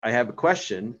I have a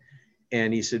question.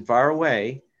 And he said, fire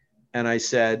away. And I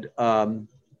said,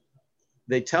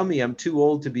 they tell me I'm too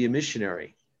old to be a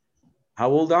missionary. How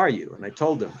old are you? And I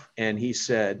told him. And he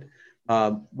said,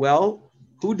 well,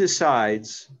 who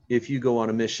decides if you go on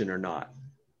a mission or not?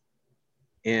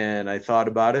 And I thought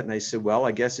about it and I said, well,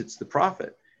 I guess it's the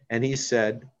prophet. And he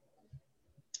said,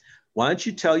 why don't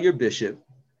you tell your bishop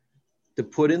to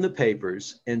put in the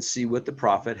papers and see what the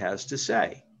prophet has to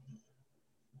say?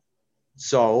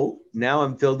 So now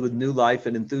I'm filled with new life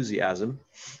and enthusiasm.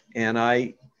 And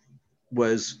I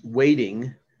was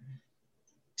waiting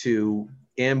to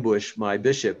ambush my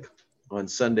bishop on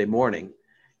Sunday morning.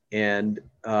 And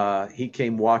he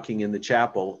came walking in the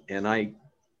chapel and I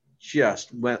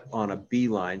just went on a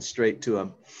beeline straight to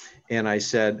him. And I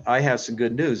said, I have some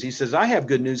good news. He says, I have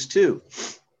good news too.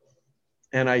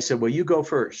 And I said, well, you go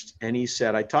first. And he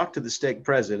said, I talked to the stake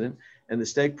president and the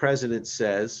stake president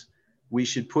says, we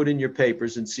should put in your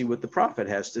papers and see what the prophet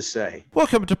has to say.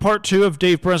 Welcome to part 2 of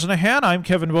Dave Bresnahan. I'm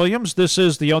Kevin Williams. This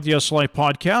is the LDS Life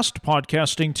Podcast,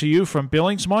 podcasting to you from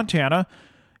Billings, Montana.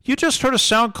 You just heard a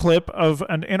sound clip of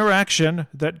an interaction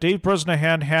that Dave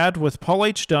Bresnahan had with Paul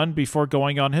H. Dunn before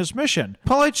going on his mission.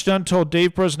 Paul H. Dunn told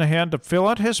Dave Bresnahan to fill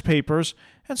out his papers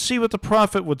and see what the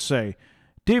prophet would say.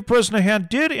 Dave Bresnahan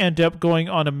did end up going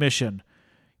on a mission.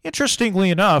 Interestingly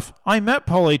enough, I met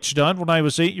Paul H. Dunn when I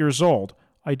was 8 years old.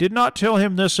 I did not tell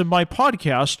him this in my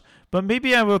podcast, but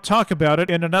maybe I will talk about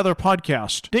it in another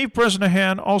podcast. Dave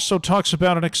Bresnahan also talks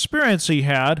about an experience he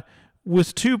had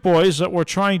with 2 boys that were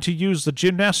trying to use the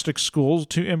gymnastics school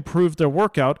to improve their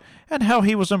workout, and how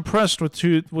he was impressed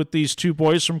with these 2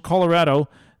 boys from Colorado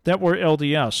that were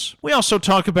LDS. We also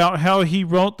talk about how he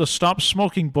wrote the Stop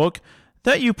Smoking book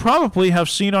that you probably have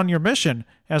seen on your mission.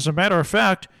 As a matter of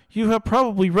fact, you have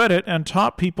probably read it and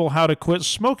taught people how to quit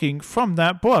smoking from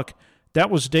that book. That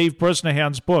was Dave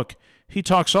Bresnahan's book. He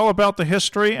talks all about the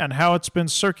history and how it's been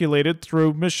circulated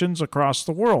through missions across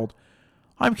the world.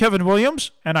 I'm Kevin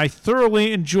Williams, and I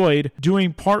thoroughly enjoyed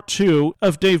doing part 2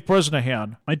 of Dave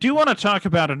Bresnahan. I do want to talk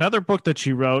about another book that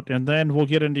you wrote, and then we'll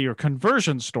get into your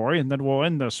conversion story, and then we'll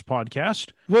end this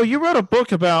podcast. Well, you wrote a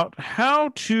book about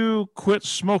how to quit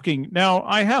smoking. Now,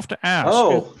 I have to ask.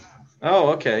 Oh,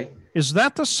 okay. Is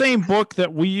that the same book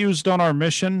that we used on our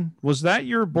mission? Was that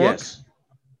your book?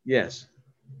 Yes.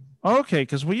 Okay,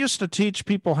 because we used to teach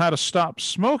people how to stop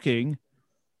smoking,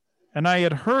 and I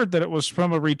had heard that it was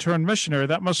from a returned missionary.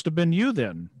 That must have been you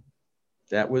then.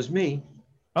 That was me.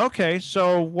 Okay,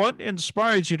 so what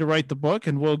inspired you to write the book?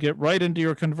 And we'll get right into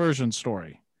your conversion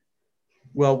story.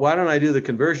 Well, why don't I do the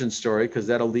conversion story? Because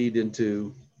that'll lead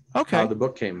into how the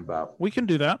book came about. We can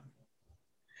do that.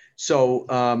 So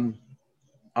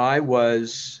I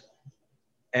was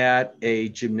at a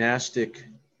gymnastic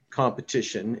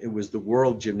competition. It was the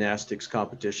World Gymnastics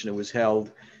Competition. It was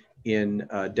held in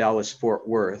Dallas, Fort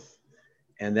Worth.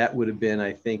 And that would have been,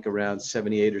 I think, around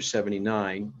 78 or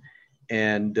 79.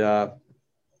 And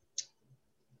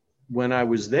when I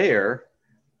was there,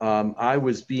 I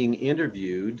was being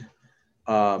interviewed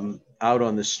out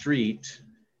on the street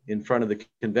in front of the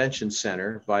convention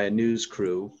center by a news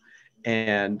crew.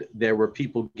 And there were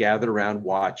people gathered around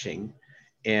watching.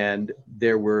 And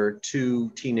there were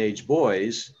 2 teenage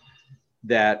boys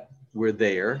that were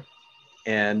there.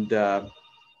 And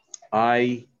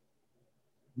I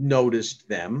noticed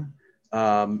them.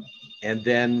 And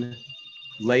then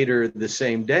later the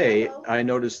same day, I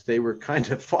noticed they were kind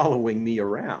of following me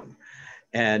around.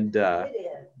 And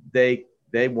they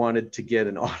wanted to get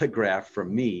an autograph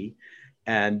from me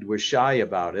and were shy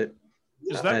about it.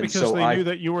 Is that because they knew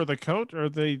that you were the coach, or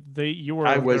you were?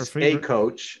 I was a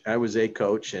coach. And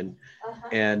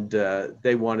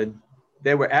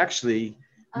they were actually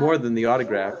more than the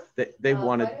autograph. They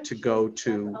wanted to go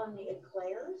to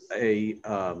a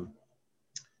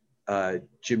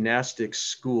gymnastics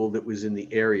school that was in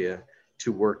the area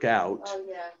to work out.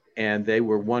 And they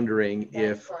were wondering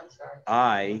if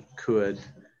I could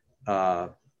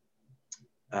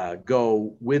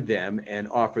go with them and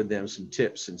offer them some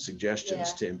tips and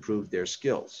suggestions to improve their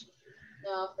skills.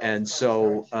 And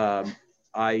so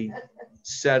I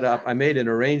made an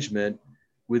arrangement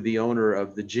with the owner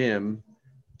of the gym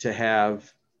to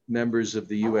have members of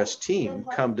the U.S. team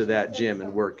come to that gym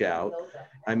and work out.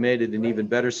 I made it an even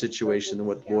better situation than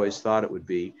what the boys thought it would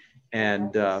be.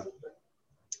 And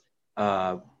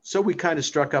so we kind of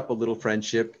struck up a little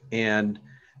friendship. And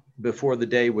before the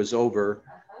day was over,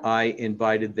 I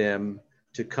invited them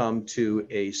to come to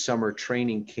a summer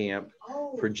training camp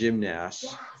for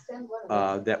gymnasts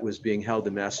that was being held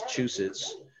in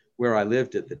Massachusetts, where I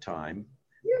lived at the time.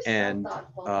 And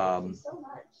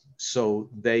so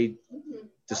they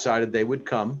decided they would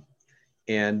come.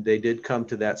 And they did come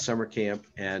to that summer camp.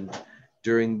 And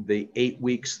during the 8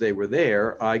 weeks they were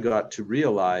there, I got to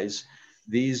realize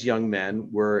these young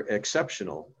men were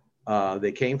exceptional.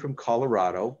 They came from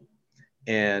Colorado,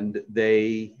 and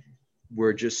they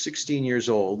were just 16 years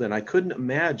old. And I couldn't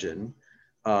imagine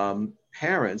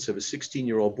parents of a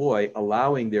 16-year-old boy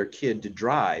allowing their kid to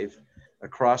drive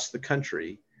across the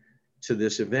country to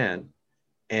this event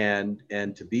and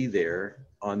to be there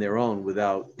on their own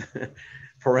without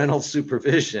parental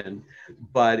supervision.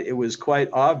 But it was quite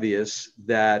obvious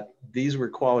that these were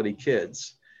quality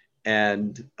kids.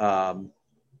 And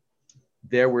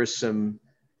there were some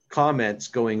comments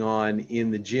going on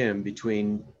in the gym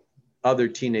between other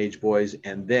teenage boys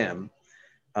and them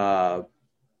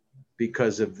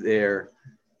because of their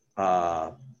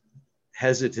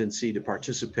hesitancy to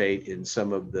participate in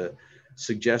some of the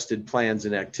suggested plans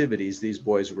and activities these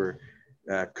boys were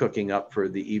cooking up for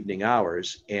the evening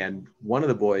hours. And one of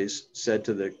the boys said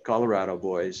to the Colorado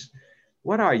boys,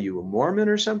 "What are you, a Mormon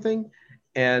or something?"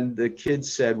 And the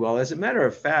kids said, "Well, as a matter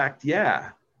of fact,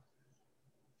 yeah."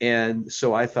 And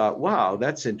so I thought, wow,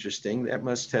 that's interesting. That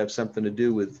must have something to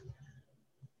do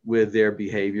with their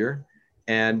behavior.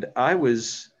 And I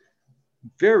was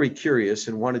very curious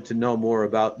and wanted to know more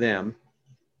about them.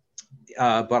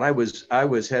 But I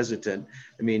was hesitant.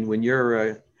 I mean, when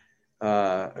you're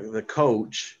the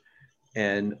coach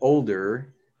and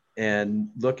older and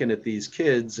looking at these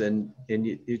kids, and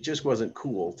it just wasn't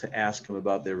cool to ask them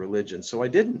about their religion. So I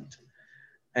didn't.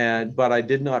 But I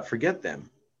did not forget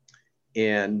them.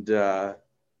 And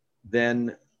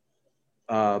then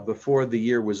before the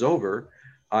year was over,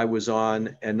 I was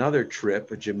on another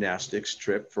trip, a gymnastics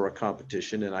trip for a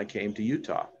competition, and I came to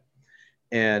Utah.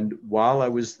 And while I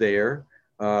was there,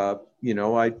 I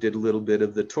did a little bit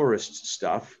of the tourist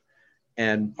stuff.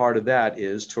 And part of that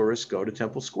is tourists go to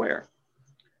Temple Square.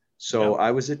 So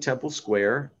I was at Temple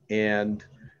Square, and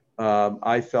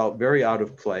I felt very out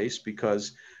of place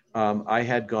because I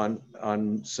had gone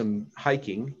on some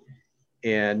hiking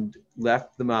and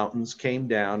left the mountains, came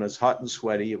down. I was hot and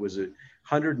sweaty. It was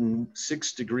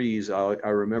 106 degrees. I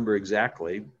remember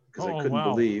exactly because I couldn't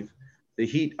believe the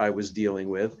heat I was dealing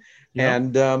with.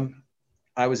 Yep. And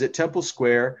I was at Temple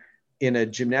Square in a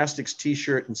gymnastics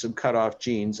t-shirt and some cutoff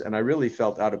jeans, and I really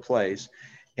felt out of place.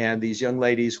 And these young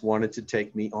ladies wanted to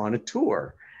take me on a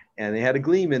tour, and they had a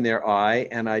gleam in their eye.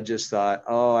 And I just thought,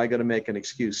 oh, I got to make an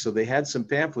excuse. So they had some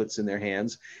pamphlets in their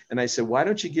hands, and I said, why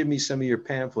don't you give me some of your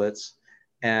pamphlets,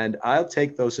 and I'll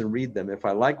take those and read them. If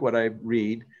I like what I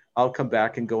read, I'll come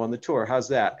back and go on the tour. How's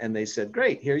that? And they said,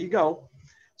 great, here you go.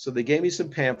 So they gave me some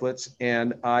pamphlets,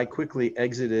 and I quickly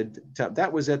exited.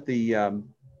 That was at the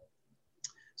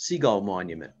Seagull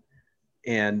Monument.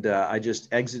 And I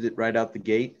just exited right out the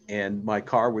gate, and my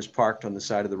car was parked on the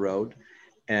side of the road.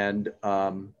 And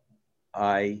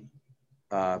I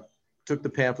took the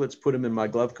pamphlets, put them in my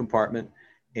glove compartment.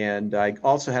 And I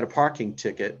also had a parking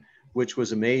ticket, which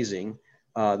was amazing.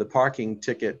 The parking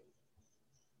ticket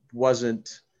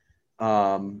wasn't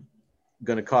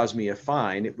going to cause me a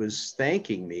fine. It was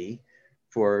thanking me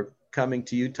for coming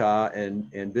to Utah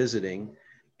and visiting.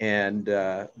 And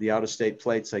the out-of-state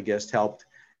plates, I guess, helped.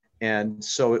 And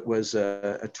so it was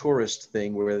a tourist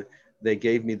thing where they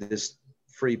gave me this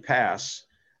free pass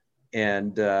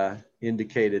and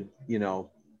indicated,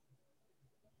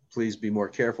 please be more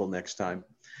careful next time.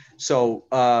 So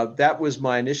that was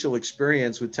my initial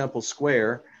experience with Temple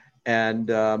Square. And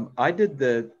I did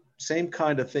the same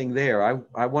kind of thing there.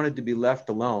 I wanted to be left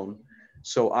alone.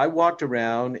 So I walked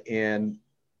around and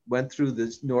went through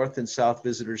the North and South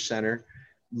Visitor Center,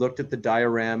 looked at the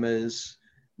dioramas,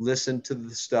 listened to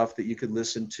the stuff that you could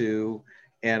listen to.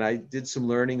 And I did some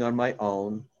learning on my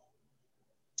own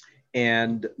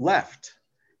and left.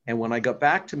 And when I got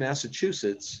back to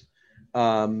Massachusetts,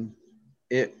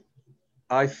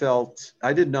 I felt,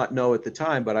 I did not know at the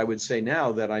time, but I would say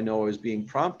now that I know I was being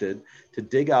prompted to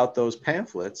dig out those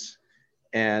pamphlets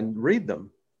and read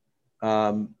them,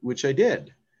 which I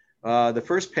did. The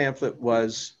first pamphlet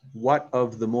was What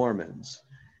of the Mormons?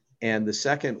 And the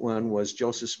second one was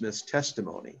Joseph Smith's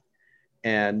Testimony.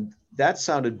 And that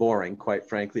sounded boring, quite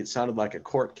frankly. It sounded like a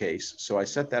court case. So I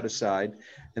set that aside.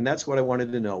 And that's what I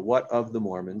wanted to know, what of the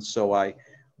Mormons? So I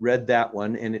read that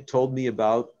one, and it told me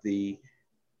about the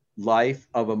life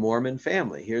of a Mormon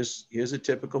family. Here's a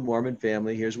typical Mormon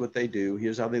family. Here's what they do.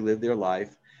 Here's how they live their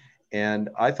life. And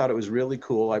I thought it was really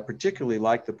cool. I particularly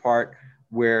liked the part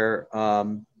where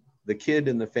the kid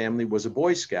in the family was a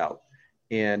Boy Scout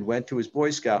and went to his Boy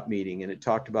Scout meeting, and it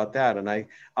talked about that. And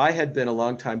I had been a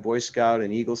longtime Boy Scout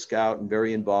and Eagle Scout and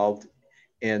very involved.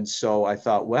 And so I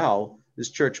thought, well, this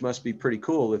church must be pretty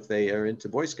cool if they are into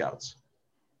Boy Scouts.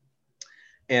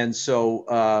 And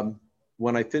so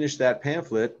when I finished that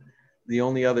pamphlet, the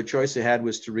only other choice I had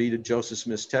was to read Joseph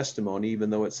Smith's testimony, even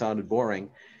though it sounded boring.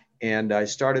 And I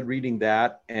started reading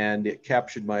that, and it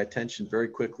captured my attention very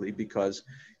quickly because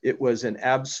it was an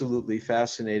absolutely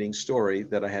fascinating story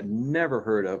that I had never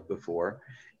heard of before.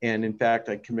 And in fact,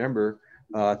 I can remember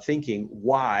thinking,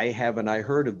 why haven't I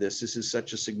heard of this? This is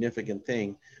such a significant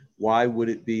thing. Why would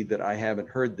it be that I haven't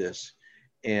heard this?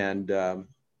 And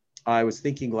I was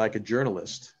thinking like a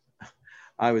journalist.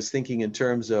 I was thinking in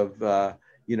terms of,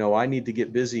 I need to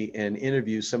get busy and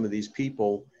interview some of these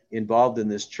people involved in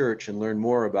this church and learn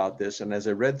more about this. And as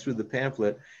I read through the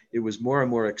pamphlet, it was more and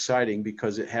more exciting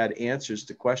because it had answers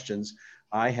to questions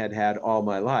I had had all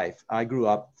my life. I grew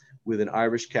up with an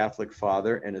Irish Catholic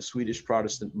father and a Swedish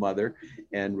Protestant mother,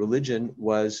 and religion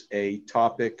was a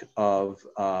topic of,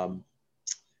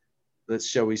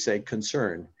 shall we say,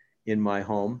 concern in my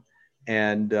home.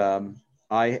 And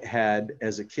I had,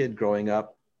 as a kid growing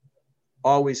up,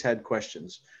 always had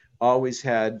questions, always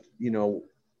had,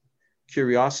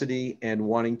 curiosity and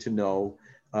wanting to know.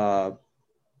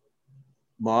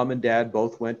 Mom and dad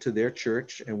both went to their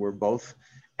church and were both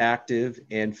active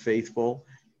and faithful.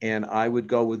 And I would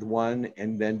go with one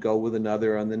and then go with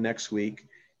another on the next week.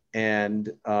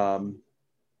 And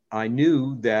I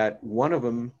knew that one of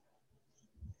them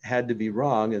had to be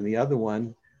wrong and the other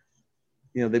one,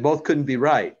 they both couldn't be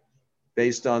right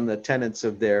based on the tenets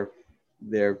of their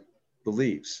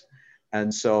beliefs.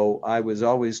 And so I was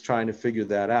always trying to figure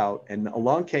that out. And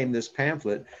along came this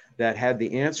pamphlet that had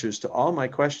the answers to all my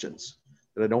questions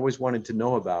that I'd always wanted to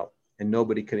know about, and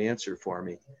nobody could answer for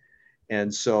me.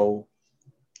 And so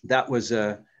that was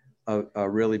a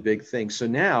really big thing. So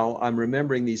now I'm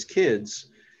remembering these kids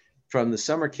from the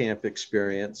summer camp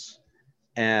experience.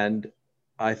 And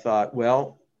I thought,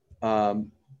 well,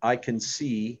 I can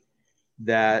see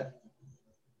that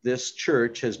this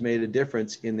church has made a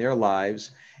difference in their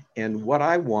lives. And what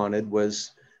I wanted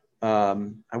was, I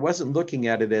wasn't looking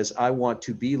at it as I want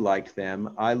to be like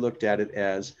them. I looked at it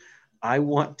as I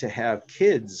want to have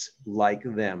kids like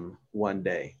them one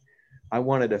day. I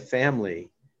wanted a family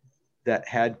that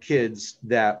had kids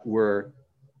that were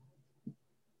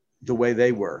the way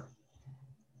they were.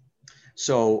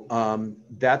 So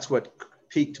that's what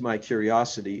piqued my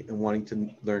curiosity and wanting to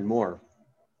learn more.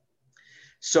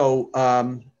 So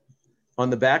on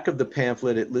the back of the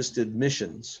pamphlet, it listed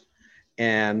missions.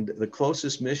 And the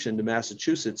closest mission to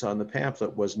Massachusetts on the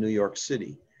pamphlet was New York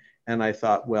City. And I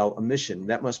thought, well, a mission,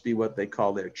 that must be what they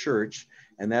call their church.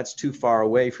 And that's too far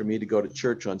away for me to go to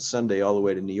church on Sunday all the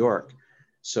way to New York.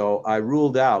 So I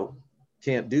ruled out,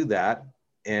 can't do that.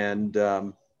 And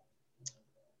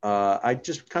I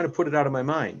just kind of put it out of my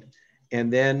mind.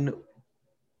 And then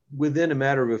within a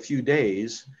matter of a few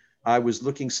days, I was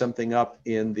looking something up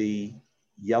in the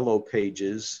Yellow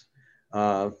Pages.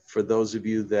 For those of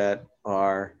you that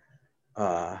are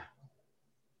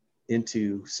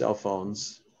into cell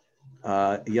phones,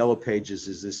 Yellow Pages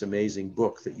is this amazing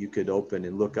book that you could open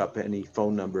and look up any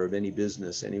phone number of any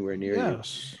business anywhere near you.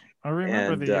 Yes, I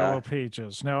remember the Yellow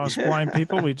Pages. Now, us blind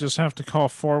people, we just have to call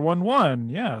 411.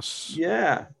 Yes.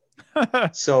 Yeah.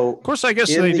 So, of course, I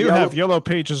guess they do have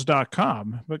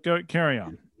yellowpages.com, but carry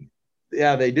on.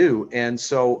 Yeah, they do. And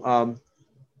so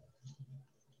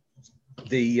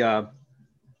the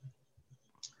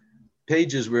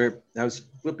pages where I was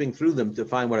flipping through them to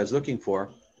find what I was looking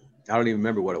for. I don't even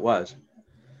remember what it was.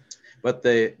 But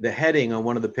the heading on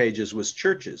one of the pages was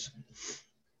churches.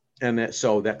 And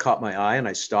so that caught my eye, and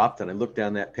I stopped and I looked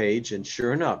down that page, and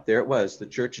sure enough, there it was, the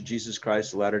Church of Jesus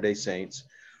Christ of Latter-day Saints,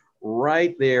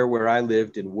 right there where I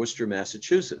lived in Worcester,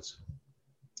 Massachusetts.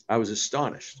 I was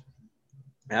astonished,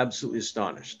 absolutely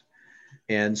astonished.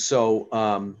 And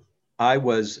so I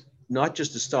was not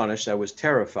just astonished, I was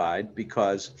terrified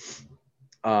because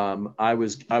I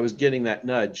was getting that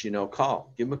nudge,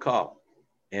 call, give them a call.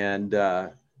 And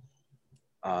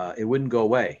it wouldn't go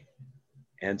away.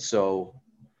 And so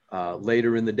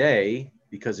later in the day,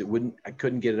 because I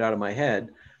couldn't get it out of my head,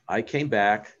 I came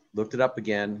back, looked it up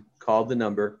again, called the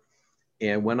number.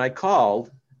 And when I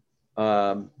called,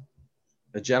 a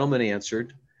gentleman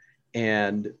answered,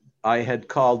 and I had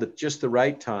called at just the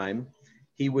right time.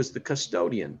 He was the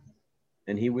custodian,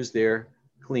 and he was there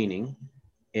cleaning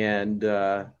and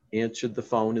answered the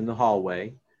phone in the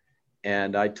hallway.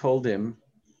 And I told him,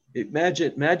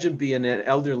 imagine being an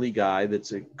elderly guy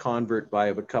that's a convert by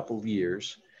a couple of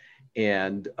years.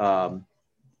 And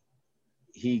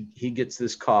he gets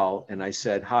this call, and I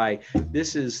said, "Hi,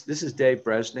 this is Dave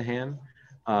Bresnahan.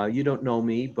 You don't know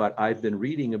me, but I've been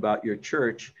reading about your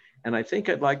church, and I think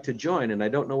I'd like to join, and I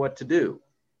don't know what to do."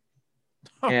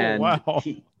 Oh, and wow.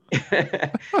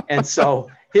 And so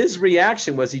his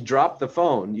reaction was he dropped the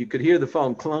phone. You could hear the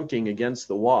phone clunking against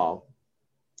the wall.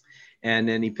 And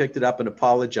then he picked it up and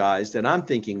apologized. And I'm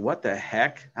thinking, what the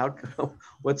heck?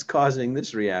 What's causing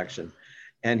this reaction?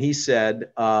 And he said,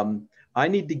 I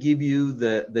need to give you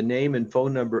the name and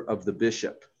phone number of the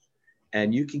bishop.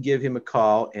 And you can give him a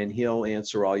call and he'll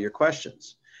answer all your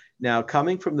questions. Now,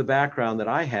 coming from the background that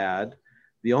I had,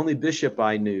 the only bishop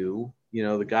I knew,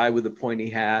 the guy with the pointy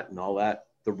hat and all that,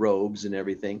 the robes and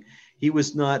everything, he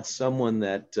was not someone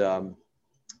that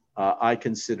I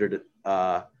considered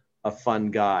a fun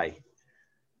guy.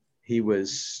 He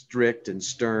was strict and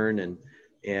stern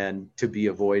and to be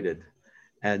avoided.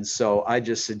 And so I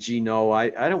just said, gee, no, I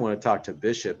don't want to talk to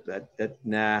Bishop.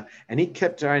 Nah. And he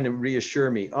kept trying to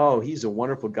reassure me, oh, he's a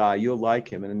wonderful guy. You'll like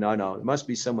him. And no, it must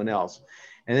be someone else.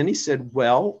 And then he said,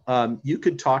 well, you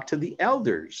could talk to the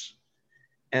elders.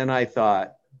 And I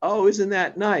thought, oh, isn't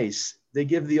that nice? They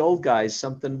give the old guys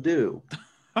something to do.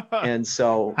 And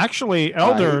so actually,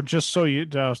 elder, just so you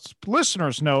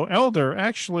listeners know, elder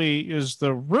actually is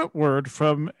the root word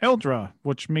from eldra,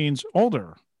 which means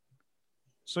older.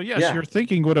 So yes, You're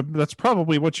thinking that's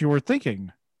probably what you were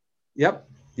thinking. Yep,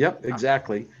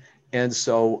 exactly. And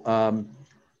so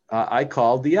I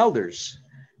called the elders,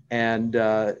 and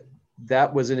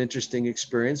that was an interesting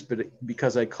experience, but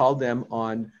because I called them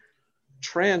on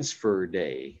transfer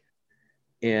day,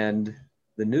 and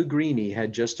the new greenie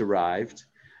had just arrived.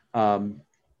 And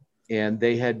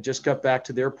they had just got back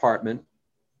to their apartment,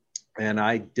 and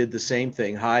I did the same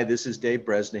thing. Hi, this is Dave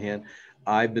Bresnahan.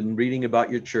 I've been reading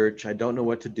about your church. I don't know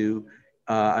what to do.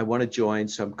 I want to join,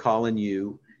 so I'm calling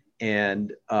you.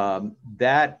 And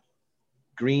that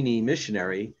greenie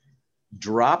missionary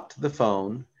dropped the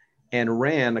phone and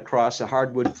ran across a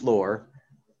hardwood floor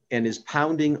and is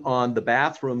pounding on the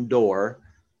bathroom door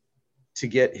to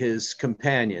get his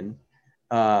companion.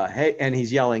 Hey, and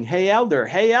he's yelling, hey,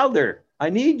 elder, I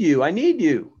need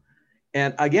you.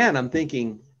 And again, I'm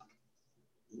thinking,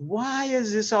 why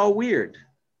is this all weird?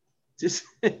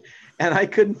 And I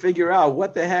couldn't figure out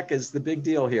what the heck is the big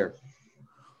deal here.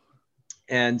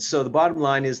 And so the bottom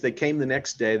line is they came the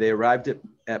next day. They arrived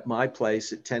at my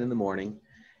place at 10 in the morning.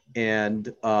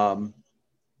 And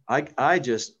I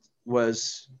just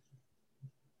was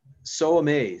so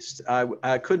amazed.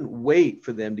 I couldn't wait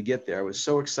for them to get there. I was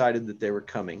so excited that they were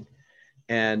coming.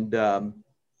 And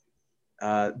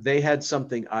they had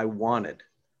something I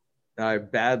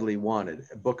badly wanted,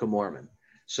 a Book of Mormon.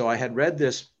 So I had read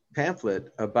this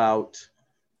pamphlet about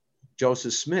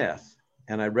Joseph Smith,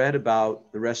 and I read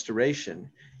about the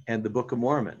Restoration and the Book of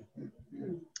Mormon.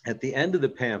 At the end of the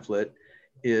pamphlet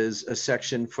is a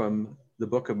section from the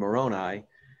Book of Moroni,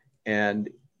 and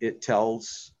it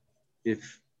tells,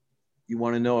 if you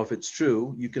want to know if it's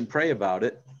true, you can pray about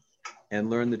it and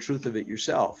learn the truth of it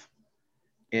yourself.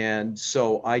 And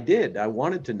so I did. I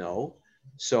wanted to know.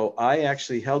 So I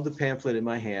actually held the pamphlet in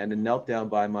my hand and knelt down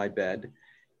by my bed,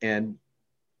 and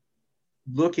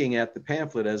looking at the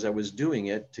pamphlet as I was doing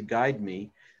it to guide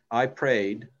me, I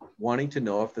prayed, wanting to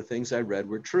know if the things I read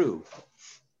were true.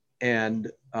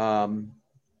 And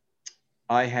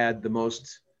I had the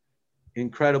most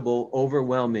incredible,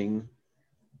 overwhelming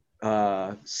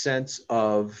sense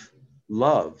of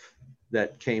love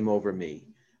that came over me.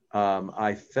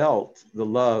 I felt the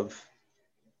love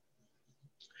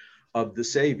of the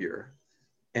Savior,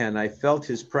 and I felt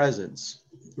his presence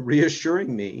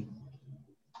reassuring me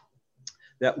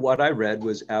that what I read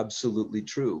was absolutely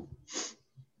true.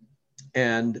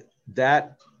 And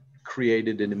that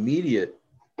created an immediate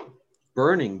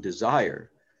burning desire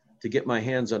to get my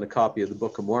hands on a copy of the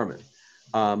Book of Mormon.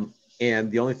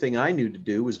 And the only thing I knew to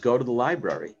do was go to the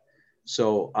library.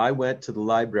 So I went to the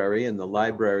library, and the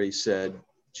library said,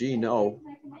 gee, no,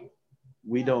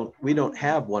 we don't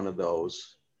have one of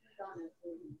those.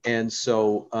 And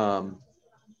so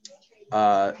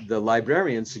the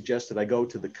librarian suggested I go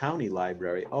to the county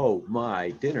library. Oh,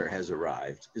 my dinner has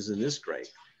arrived. Isn't this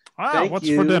great? Wow, what's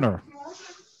for dinner?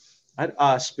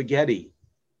 Spaghetti.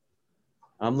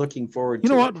 I'm looking forward to it.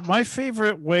 You know what? My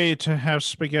favorite way to have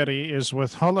spaghetti is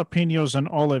with jalapenos and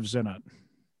olives in it.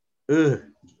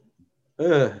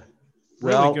 Well,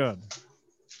 really good.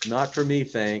 Not for me,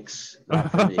 thanks.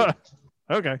 Not for me.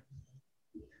 Okay.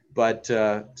 But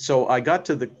so I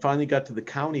finally got to the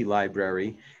county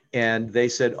library, and they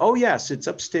said, oh, yes, it's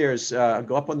upstairs.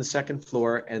 Go up on the second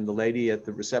floor, and the lady at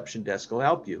the reception desk will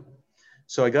help you.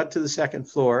 So I got to the second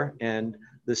floor, and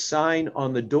the sign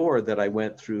on the door that I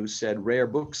went through said rare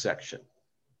book section.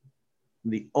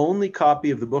 The only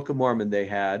copy of the Book of Mormon they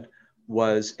had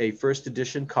was a first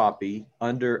edition copy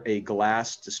under a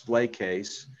glass display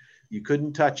case. You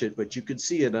couldn't touch it, but you could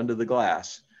see it under the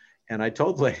glass. And I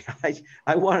told the lady,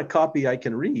 I want a copy I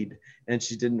can read. And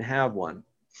she didn't have one.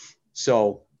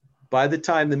 So by the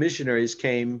time the missionaries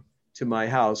came to my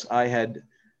house, I had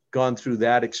gone through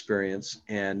that experience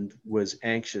and was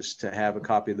anxious to have a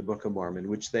copy of the Book of Mormon,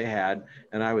 which they had.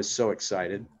 And I was so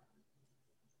excited.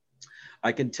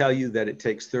 I can tell you that it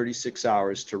takes 36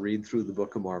 hours to read through the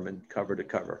Book of Mormon cover to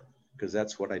cover, because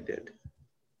that's what I did.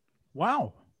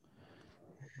 Wow.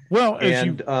 Well,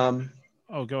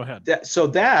 go ahead.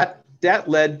 That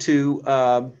led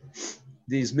to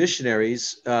these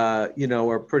missionaries,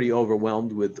 are pretty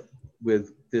overwhelmed with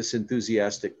this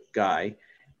enthusiastic guy,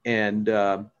 and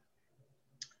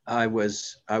I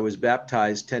was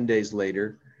baptized 10 days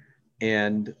later,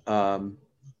 and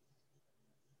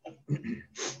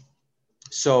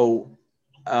so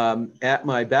at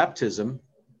my baptism,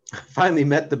 I finally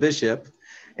met the bishop,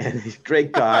 and he's a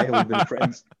great guy. We've been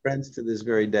friends to this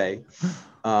very day.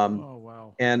 Oh,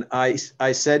 wow. And I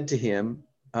said to him,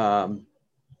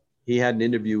 he had an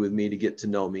interview with me to get to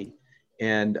know me.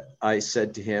 And I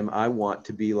said to him, I want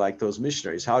to be like those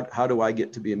missionaries. How do I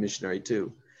get to be a missionary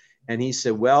too? And he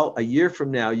said, well, a year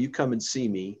from now, you come and see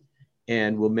me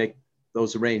and we'll make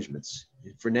those arrangements.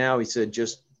 For now, he said,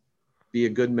 just be a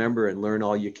good member and learn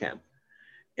all you can.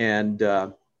 And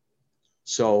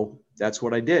so that's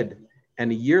what I did.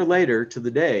 And a year later to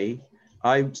the day,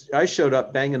 I showed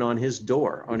up banging on his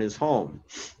door, on his home.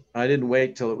 I didn't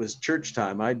wait till it was church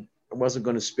time. I wasn't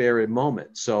going to spare a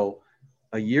moment. So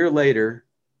a year later,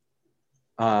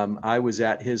 I was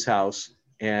at his house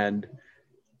and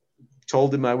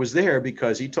told him I was there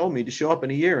because he told me to show up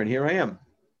in a year, and here I am.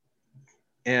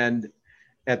 And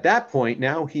at that point,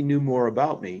 now he knew more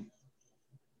about me.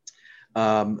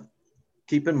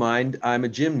 Keep in mind, I'm a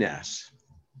gymnast.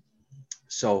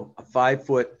 So a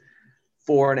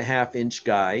 5'4.5"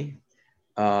 guy,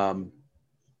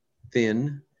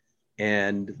 thin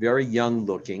and very young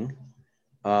looking,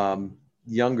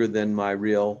 younger than my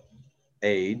real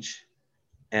age.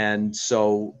 And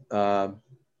so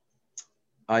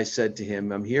I said to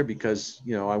him, I'm here because,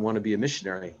 I want to be a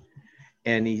missionary.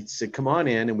 And he said, come on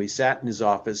in. And we sat in his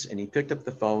office, and he picked up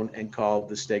the phone and called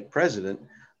the stake president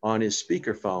on his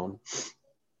speakerphone.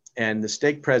 And the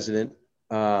stake president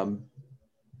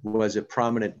was a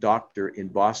prominent doctor in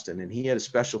Boston, and he had a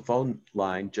special phone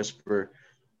line just for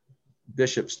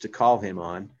bishops to call him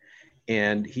on.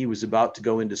 And he was about to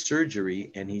go into surgery,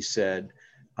 and he said,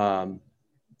 and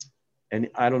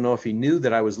I don't know if he knew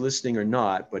that I was listening or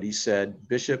not, but he said,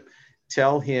 Bishop,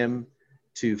 tell him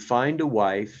to find a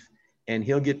wife and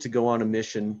he'll get to go on a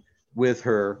mission with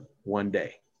her one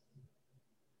day.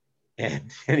 And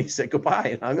he said goodbye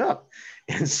and hung up.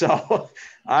 And so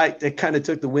it kind of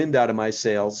took the wind out of my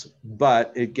sails,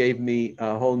 but it gave me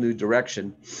a whole new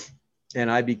direction.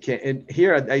 And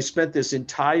I spent this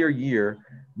entire year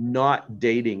not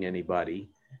dating anybody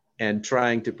and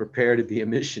trying to prepare to be a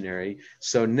missionary.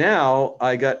 So now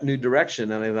I got new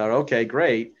direction, and I thought, okay,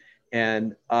 great.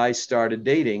 And I started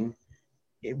dating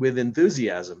with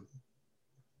enthusiasm.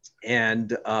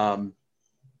 And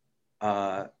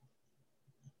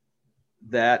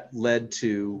that led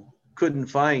to couldn't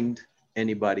find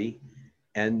anybody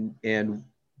and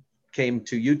came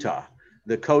to Utah.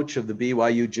 The coach of the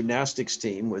BYU gymnastics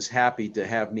team was happy to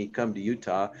have me come to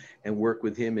Utah and work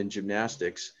with him in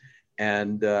gymnastics.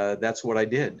 And that's what I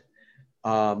did.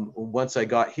 Once I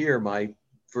got here, my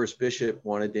first bishop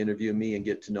wanted to interview me and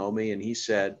get to know me. And he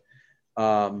said,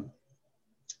 tell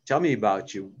me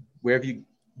about you. Where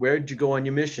did you go on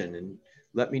your mission? And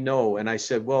let me know. And I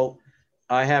said, well,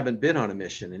 I haven't been on a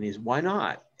mission. And he's, why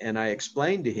not? And I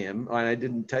explained to him, and I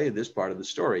didn't tell you this part of the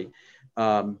story.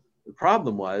 The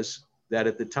problem was that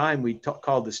at the time we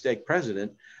called the stake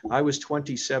president, I was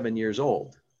 27 years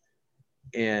old.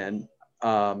 And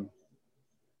actually,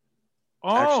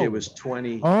 it was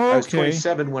 20. I was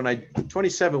 27 when I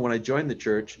joined the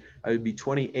church. I would be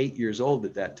 28 years old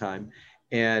at that time,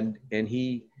 and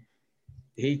he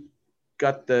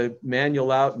got the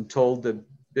manual out and told the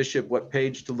bishop what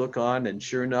page to look on, and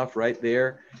sure enough, right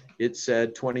there, it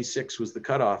said 26 was the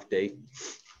cutoff date,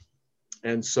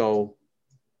 and so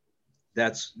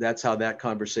that's how that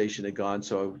conversation had gone.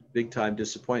 So big time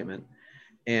disappointment,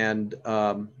 and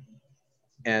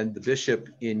the bishop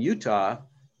in Utah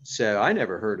said, I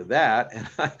never heard of that.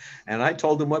 And I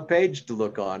told him what page to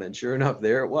look on. And sure enough,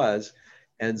 there it was.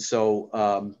 And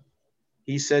so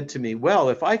he said to me, well,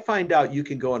 if I find out you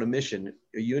can go on a mission,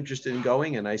 are you interested in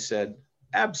going? And I said,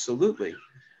 absolutely.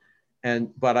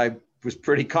 But I was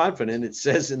pretty confident. It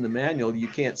says in the manual, you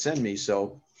can't send me.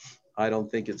 So I don't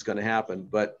think it's going to happen.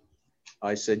 But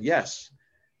I said, yes.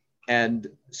 And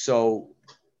so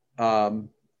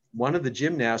one of the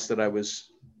gymnasts that I was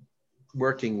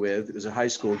working with, it was a high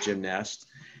school gymnast,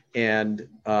 and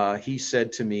he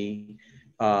said to me,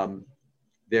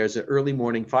 there's an early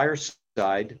morning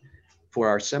fireside for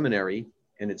our seminary,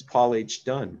 and it's Paul H.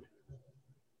 Dunn.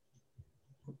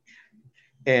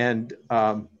 And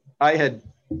I had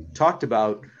talked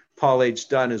about Paul H.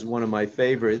 Dunn as one of my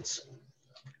favorites,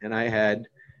 and I had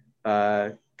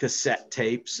cassette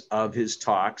tapes of his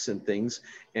talks and things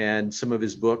and some of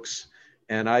his books.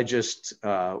 And I just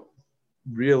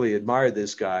really admired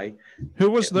this guy.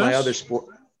 Who was this? My other sport.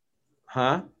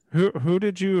 Huh? Who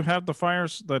did you have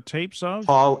the tapes of?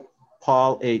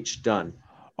 Paul H. Dunn.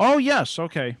 Oh, yes.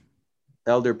 Okay.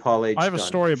 Elder Paul H. I have a Dunn.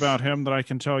 story about him that I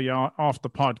can tell you off the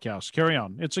podcast. Carry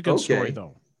on. It's a good story,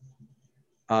 though.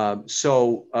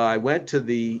 So I went to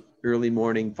the early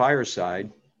morning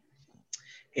fireside,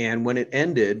 and when it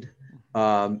ended,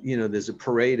 there's a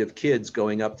parade of kids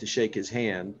going up to shake his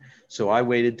hand. So I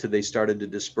waited till they started to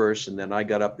disperse, and then I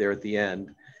got up there at the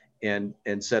end and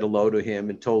said hello to him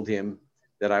and told him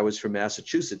that I was from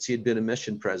Massachusetts. He had been a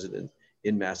mission president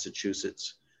in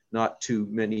Massachusetts not too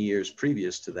many years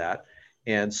previous to that.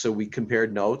 And so we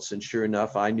compared notes, and sure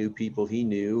enough, I knew people he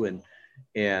knew, and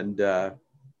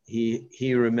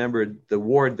he remembered the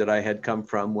ward that I had come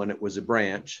from when it was a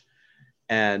branch.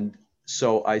 And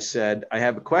so I said, I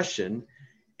have a question.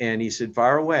 And he said,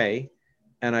 fire away.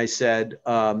 And I said,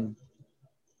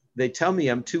 they tell me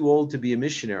I'm too old to be a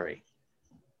missionary.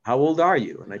 How old are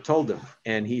you? And I told him,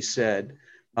 and he said,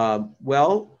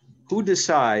 well, who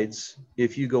decides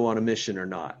if you go on a mission or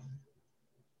not?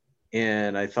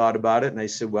 And I thought about it, and I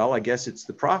said, well, I guess it's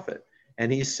the prophet. And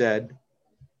he said,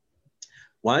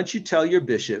 why don't you tell your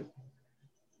bishop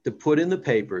to put in the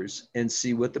papers and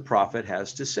see what the prophet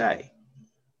has to say?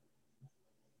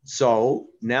 So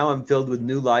now I'm filled with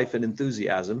new life and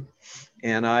enthusiasm,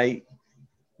 and I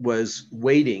was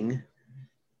waiting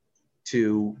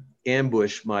to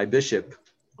ambush my bishop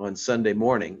on Sunday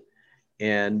morning,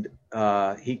 and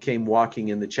he came walking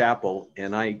in the chapel,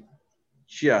 and I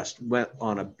just went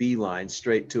on a beeline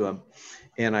straight to him.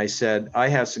 And I said, I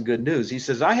have some good news. He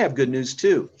says, I have good news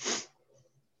too.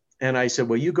 And I said,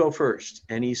 well, you go first.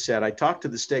 And he said, I talked to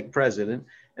the stake president,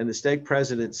 and the stake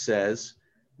president says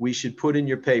we should put in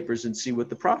your papers and see what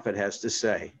the prophet has to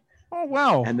say. Oh,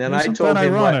 wow. And then Isn't that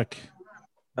ironic?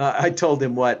 I told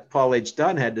him what Paul H.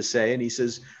 Dunn had to say. And he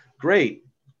says, great,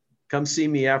 come see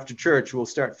me after church. We'll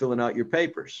start filling out your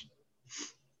papers.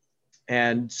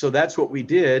 And so that's what we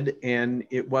did. And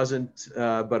it wasn't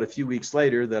but a few weeks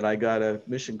later that I got a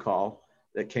mission call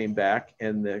that came back.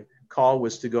 And the call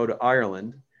was to go to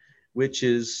Ireland, which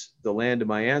is the land of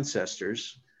my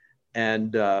ancestors,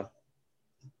 and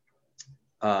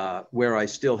where I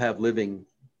still have living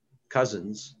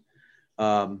cousins.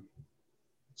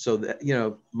 So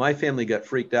that, my family got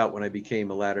freaked out when I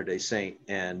became a Latter-day Saint.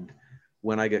 And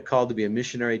when I got called to be a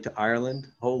missionary to Ireland,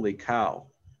 holy cow,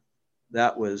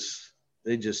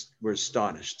 they just were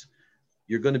astonished.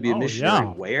 You're going to be a missionary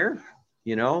where?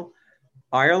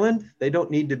 Ireland, they don't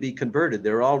need to be converted.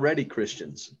 They're already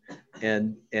Christians.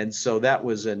 And so that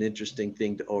was an interesting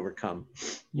thing to overcome.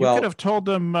 You could have told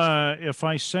them, if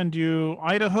I send you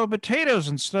Idaho potatoes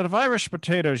instead of Irish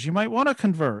potatoes, you might want to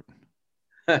convert.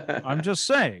 I'm just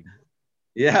saying.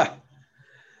 Yeah.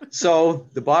 So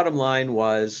the bottom line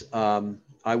was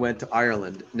I went to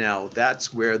Ireland. Now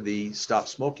that's where the Stop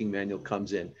Smoking Manual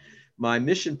comes in. My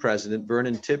mission president,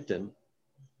 Vernon Tipton,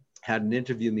 had an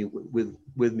interview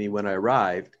with me when I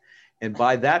arrived. And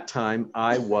by that time,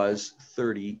 I was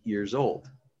 30 years old.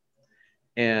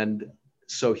 And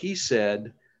so he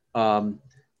said, do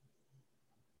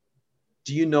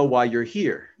you know why you're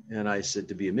here? And I said,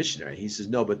 to be a missionary. He says,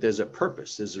 no, but there's a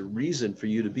purpose. There's a reason for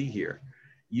you to be here.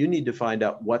 You need to find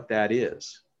out what that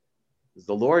is.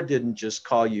 The Lord didn't just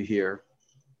call you here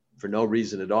for no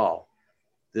reason at all.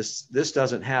 This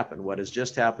doesn't happen. What has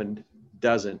just happened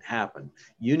doesn't happen.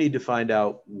 You need to find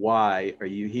out, why are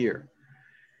you here?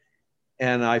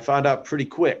 And I found out pretty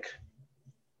quick.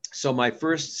 So my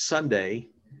first Sunday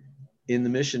in the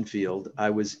mission field, I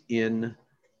was in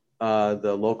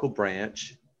the local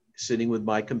branch sitting with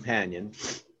my companion.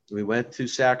 We went to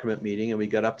sacrament meeting and we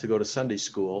got up to go to Sunday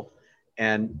school,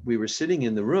 and we were sitting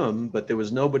in the room, but there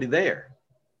was nobody there.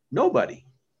 Nobody.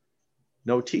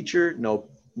 No teacher,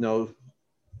 no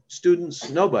students,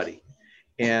 nobody.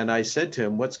 And I said to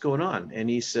him, what's going on? And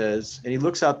he says, and he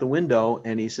looks out the window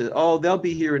and he says, oh, they'll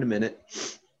be here in a minute.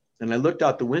 And I looked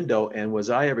out the window, and was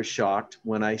I ever shocked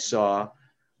when I saw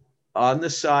on the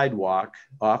sidewalk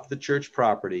off the church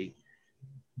property,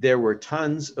 there were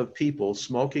tons of people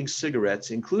smoking cigarettes,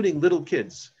 including little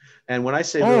kids. And when I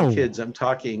say little kids, I'm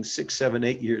talking 6, 7,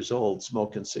 8 years old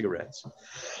smoking cigarettes.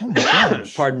 Oh my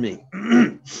gosh. Pardon me.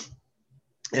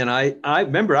 And I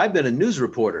remember I've been a news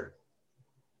reporter.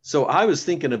 So I was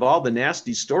thinking of all the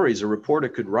nasty stories a reporter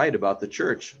could write about the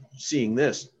church, seeing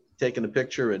this, taking a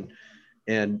picture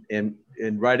and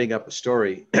writing up a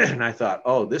story. And I thought,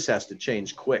 oh, this has to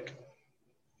change quick.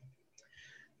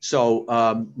 So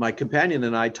my companion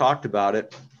and I talked about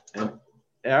it. And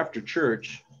after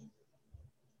church,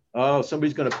 oh,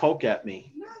 somebody's going to poke at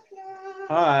me.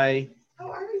 Hi.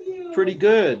 How are you? Pretty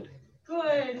good.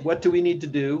 Good. What do we need to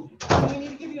do? We need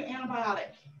to give you an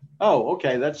antibiotic. Oh,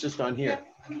 okay. That's just on here.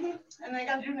 Mm-hmm. And I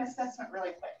got to do an assessment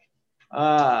really quick.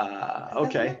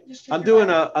 Okay. I'm doing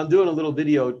a little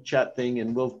video chat thing,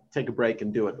 and we'll take a break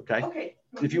and do it. Okay. Okay.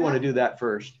 If you want to do that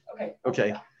first. Okay.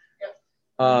 Okay.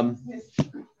 Yep.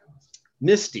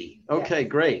 Misty. Okay, yes.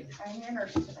 Great. I'm your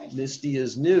nurse tonight. Misty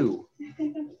is new.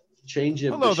 Change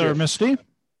of Hello the there, shift. Misty.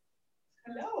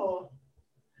 Hello.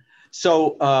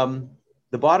 So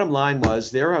the bottom line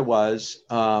was, there I was,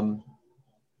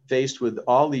 faced with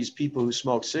all these people who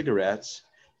smoke cigarettes,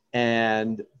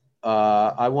 and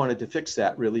I wanted to fix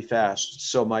that really fast.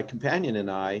 So my companion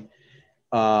and I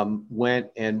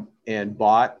went and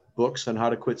bought books on how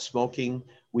to quit smoking.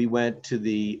 We went to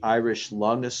the Irish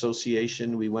Lung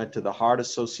Association. We went to the Heart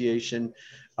Association.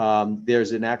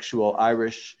 There's an actual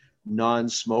Irish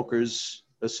non-smokers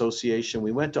association.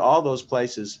 We went to all those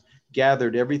places,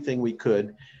 gathered everything we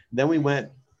could. Then we went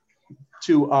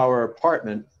to our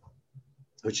apartment,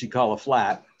 which you call a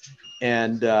flat,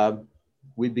 and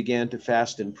we began to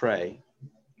fast and pray.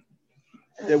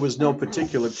 There was no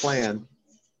particular plan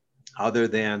other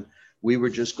than we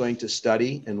were just going to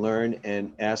study and learn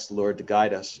and ask the Lord to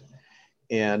guide us.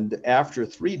 And after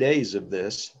 3 days of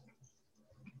this,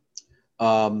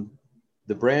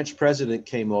 the branch president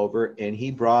came over, and he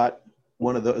brought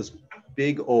one of those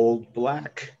big old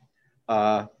black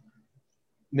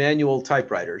manual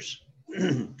typewriters,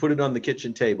 put it on the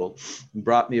kitchen table, and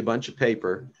brought me a bunch of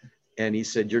paper. And he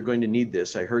said, "You're going to need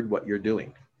this. I heard what you're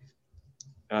doing."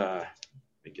 Let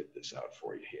me get this out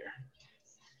for you here.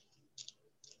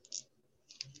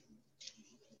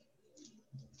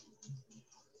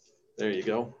 There you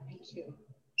go. Thank you.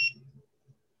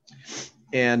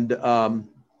 And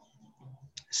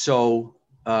so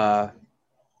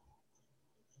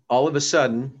all of a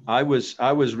sudden, I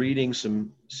was reading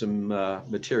some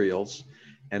materials,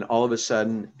 and all of a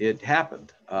sudden it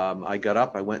happened. I got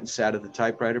up, I went and sat at the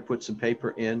typewriter, put some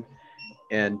paper in,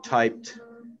 and typed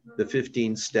the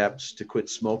 15 steps to quit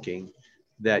smoking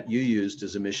that you used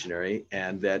as a missionary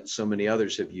and that so many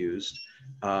others have used.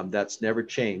 That's never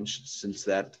changed since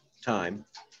that time.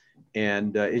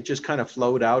 And it just kind of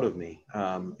flowed out of me.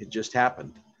 It just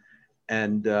happened.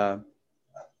 And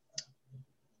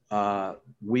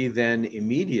we then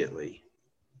immediately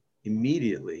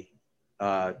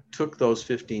took those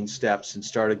 15 steps and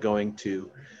started going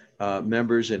to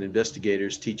members and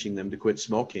investigators, teaching them to quit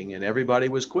smoking, and everybody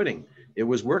was quitting. It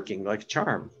was working like a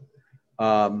charm.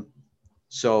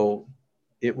 So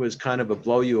it was kind of a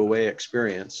blow you away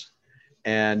experience.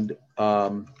 And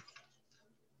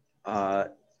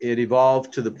it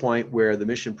evolved to the point where the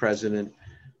mission president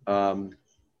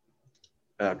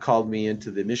called me into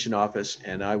the mission office,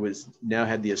 and I now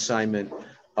had the assignment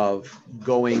of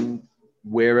going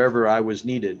wherever I was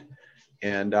needed.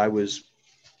 And I was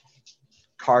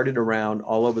carted around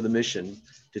all over the mission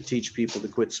to teach people to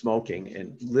quit smoking.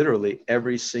 And literally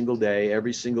every single day,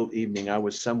 every single evening, I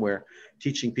was somewhere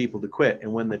teaching people to quit.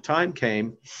 And when the time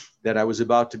came that I was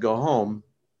about to go home,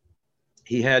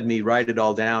 he had me write it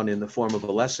all down in the form of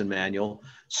a lesson manual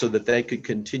so that they could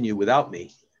continue without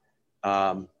me.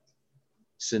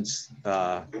 Since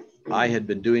I had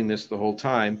been doing this the whole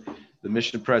time, the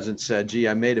mission president said, "Gee,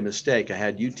 I made a mistake. I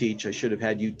had you teach. I should have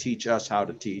had you teach us how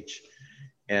to teach."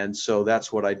 And so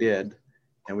that's what I did.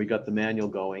 And we got the manual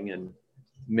going and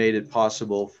made it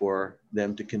possible for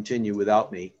them to continue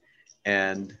without me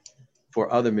and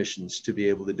for other missions to be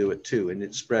able to do it too. And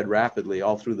it spread rapidly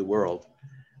all through the world.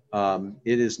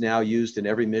 It is now used in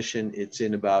every mission. It's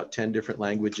in about 10 different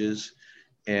languages.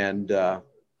 And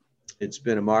it's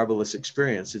been a marvelous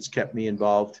experience. It's kept me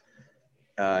involved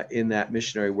in that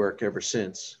missionary work ever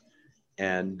since.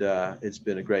 And it's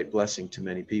been a great blessing to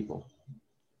many people.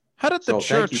 How did the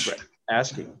church... Thank you for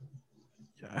asking.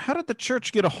 How did the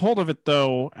church get a hold of it,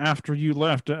 though, after you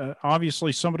left?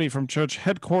 Obviously, somebody from church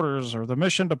headquarters or the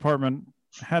mission department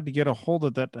had to get a hold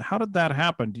of that. How did that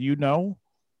happen? Do you know?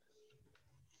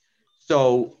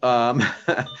 So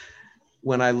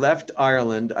when I left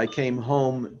Ireland, I came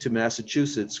home to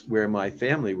Massachusetts, where my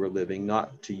family were living,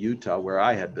 not to Utah, where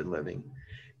I had been living.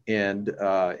 and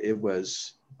it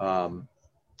was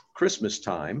Christmas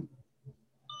time.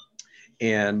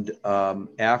 And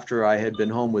after I had been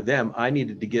home with them, I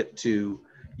needed to get to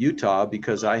Utah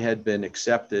because I had been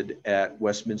accepted at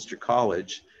Westminster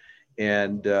College,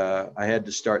 and I had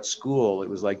to start school. It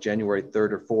was like January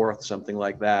 3rd or 4th, something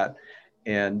like that.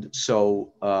 And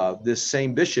so this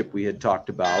same bishop we had talked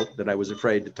about that I was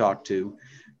afraid to talk to,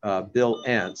 Bill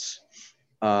Entz,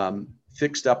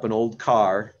 fixed up an old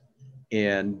car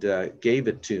and gave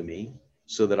it to me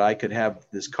so that I could have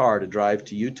this car to drive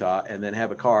to Utah and then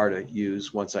have a car to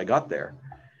use once I got there.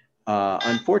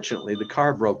 Unfortunately, the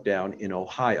car broke down in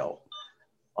Ohio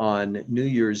on New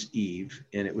Year's Eve,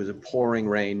 and it was a pouring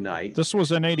rain night. This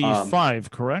was in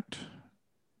 85, correct?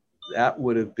 That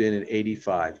would have been in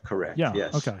 85, correct? Yeah,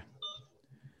 yes. okay.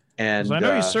 And I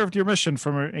know you served your mission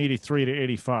from 83 to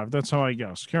 85. That's how I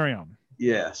guess. Carry on.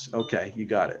 Yes, okay, you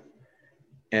got it.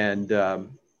 And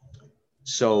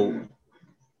so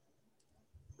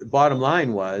the bottom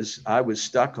line was I was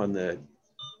stuck on the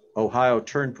Ohio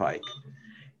Turnpike,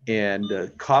 and a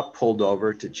cop pulled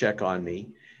over to check on me,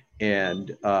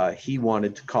 and he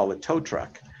wanted to call a tow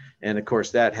truck. And of course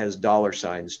that has dollar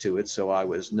signs to it. So I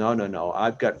was, no,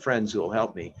 I've got friends who will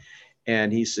help me.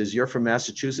 And he says, you're from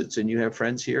Massachusetts and you have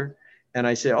friends here? And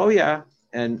I said, oh yeah.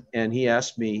 And he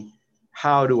asked me,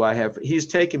 how do I have, he's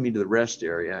taken me to the rest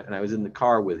area, and I was in the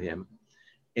car with him.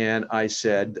 And I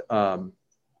said,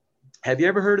 have you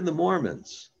ever heard of the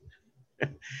Mormons?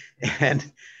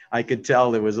 And I could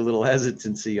tell there was a little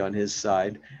hesitancy on his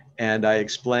side. And I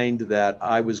explained that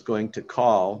I was going to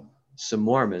call some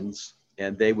Mormons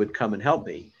and they would come and help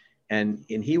me. And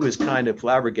he was kind of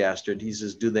flabbergasted. He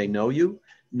says, do they know you?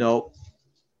 No,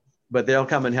 but they'll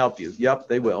come and help you. Yep,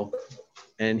 they will.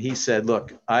 And he said,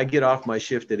 look, I get off my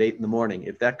shift at 8 a.m.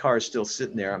 If that car is still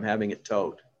sitting there, I'm having it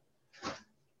towed.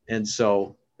 And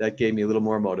so that gave me a little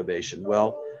more motivation.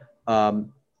 Well,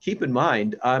 keep in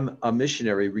mind, I'm a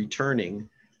missionary returning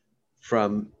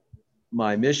from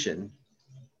my mission,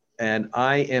 and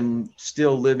I am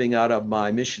still living out of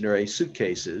my missionary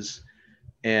suitcases.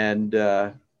 And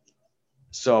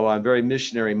so I'm very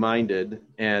missionary minded.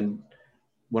 And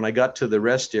when I got to the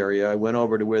rest area, I went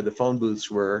over to where the phone booths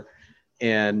were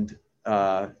and,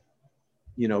 called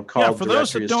for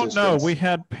those that don't know, we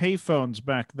had payphones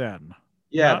back then.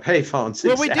 Yeah, payphones.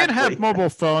 Well, exactly. We did have mobile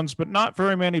phones, but not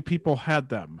very many people had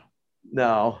them.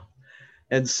 No.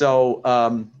 And so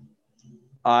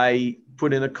I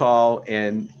put in a call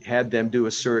and had them do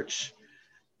a search,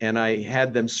 and I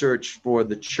had them search for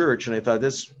the church. And I thought,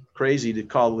 this is crazy to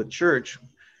call the church.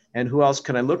 And who else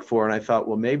can I look for? And I thought,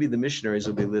 well, maybe the missionaries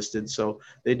will be listed. So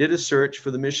they did a search for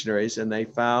the missionaries, and they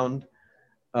found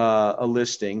a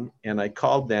listing, and I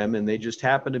called them, and they just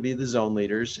happened to be the zone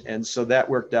leaders. And so that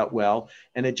worked out well.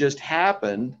 And it just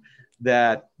happened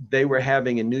that they were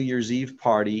having a New Year's Eve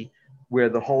party where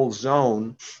the whole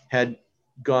zone had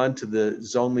gone to the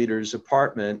zone leader's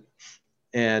apartment,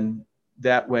 and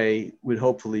that way would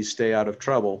hopefully stay out of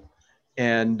trouble.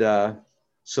 And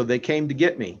so they came to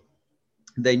get me.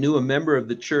 They knew a member of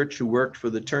the church who worked for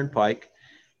the Turnpike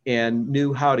and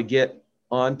knew how to get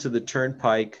onto the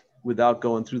Turnpike without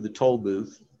going through the toll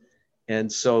booth.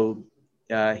 And so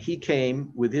he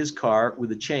came with his car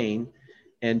with a chain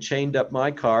and chained up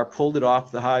my car, pulled it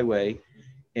off the highway,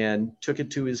 and took it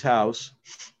to his house.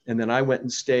 And then I went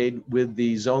and stayed with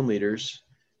the zone leaders.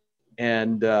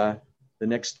 And the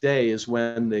next day is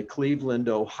when the Cleveland,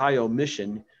 Ohio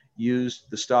mission used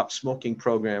the Stop Smoking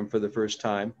program for the first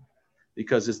time,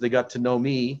 because as they got to know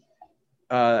me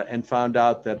and found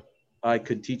out that I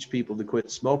could teach people to quit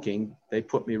smoking, they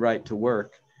put me right to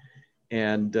work.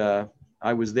 And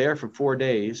I was there for 4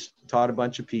 days, taught a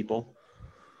bunch of people,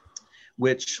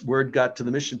 which word got to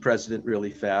the mission president really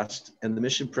fast. And the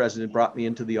mission president brought me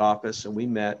into the office, and we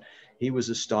met. He was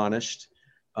astonished.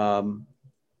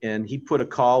 And he put a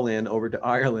call in over to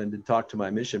Ireland and talked to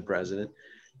my mission president.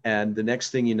 And the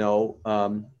next thing you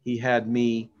know, he had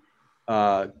me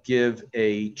give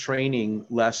a training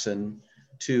lesson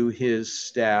to his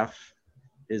staff,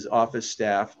 his office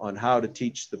staff, on how to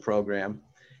teach the program.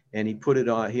 And he put it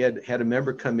on, he had a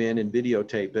member come in and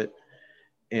videotape it,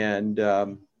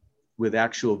 and with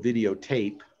actual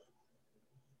videotape.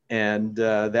 And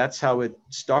that's how it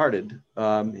started.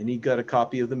 And he got a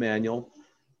copy of the manual.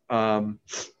 And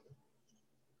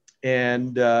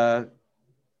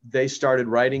they started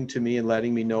writing to me and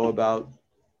letting me know about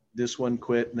this one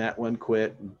quit and that one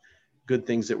quit, and good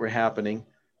things that were happening.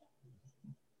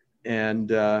 And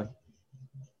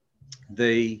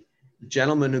the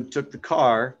gentleman who took the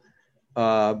car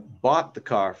bought the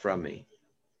car from me.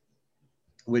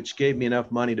 which gave me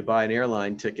enough money to buy an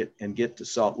airline ticket and get to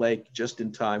Salt Lake just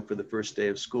in time for the first day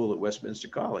of school at Westminster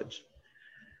College.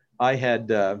 I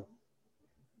had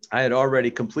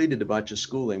already completed a bunch of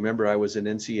schooling. Remember, I was an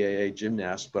NCAA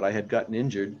gymnast, but I had gotten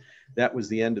injured. That was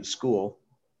the end of school,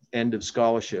 end of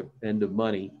scholarship, end of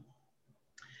money.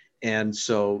 And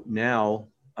so now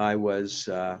I was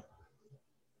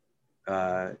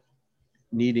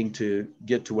needing to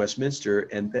get to Westminster,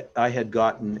 and I had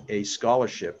gotten a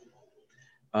scholarship,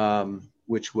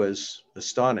 which was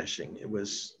astonishing. It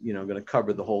was, going to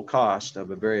cover the whole cost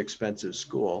of a very expensive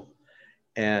school.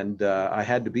 And I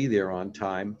had to be there on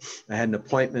time. I had an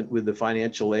appointment with the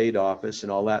financial aid office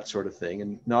and all that sort of thing.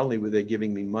 And not only were they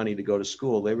giving me money to go to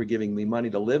school, they were giving me money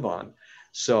to live on.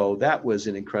 So that was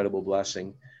an incredible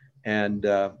blessing. And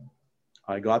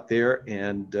I got there,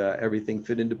 and everything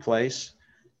fit into place.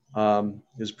 It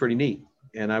was pretty neat.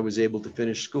 And I was able to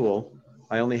finish school.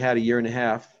 I only had a year and a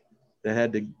half that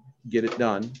had to get it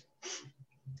done.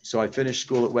 So I finished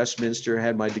school at Westminster,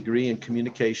 had my degree in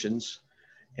communications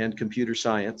and computer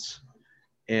science.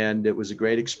 And it was a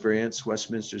great experience.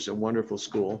 Westminster's a wonderful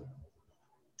school.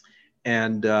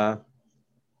 And the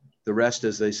rest,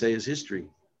 as they say, is history.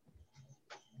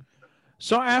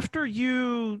 So after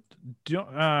you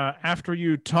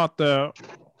taught the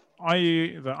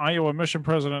Iowa mission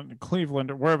president in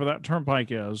Cleveland, or wherever that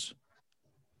turnpike is,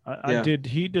 did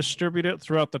he distribute it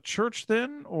throughout the church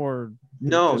then, or?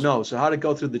 No. So how'd it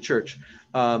go through the church?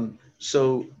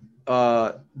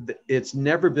 It's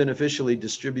never been officially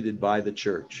distributed by the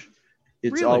church.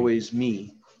 It's Really? Always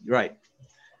me. Right.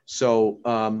 So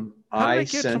How did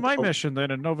it get to my mission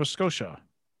then in Nova Scotia?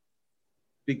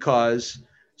 Because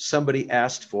somebody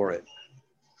asked for it.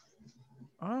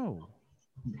 Oh.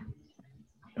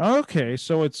 Okay.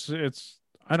 So it's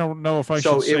I don't know if I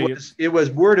should say it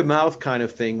was word of mouth kind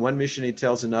of thing. One missionary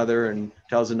tells another, and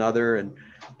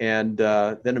then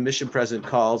a mission president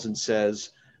calls and says,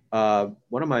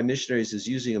 one of my missionaries is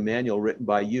using a manual written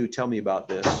by you. Tell me about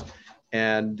this.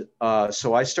 And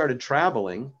so I started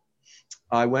traveling.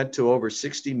 I went to over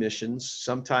 60 missions,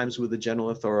 sometimes with the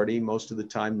general authority, most of the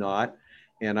time not.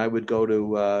 And I would go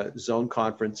to zone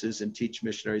conferences and teach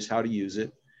missionaries how to use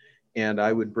it. And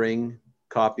I would bring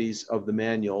copies of the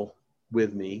manual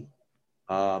with me.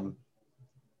 In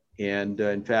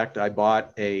fact, I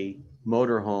bought a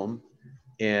motorhome.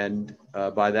 And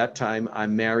by that time,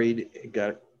 I'm married,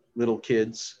 got little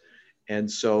kids.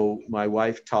 And so my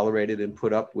wife tolerated and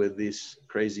put up with this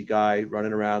crazy guy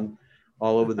running around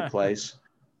all over the place.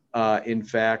 In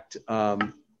fact,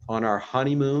 on our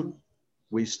honeymoon,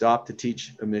 we stopped to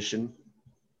teach a mission.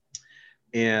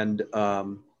 And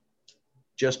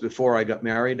just before I got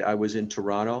married, I was in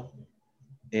Toronto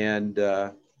and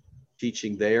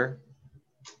teaching there.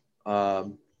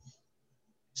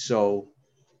 So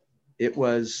it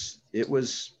was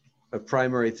a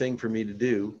primary thing for me to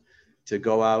do, to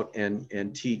go out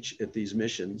and teach at these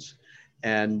missions.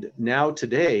 And now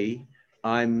today,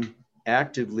 I'm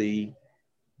actively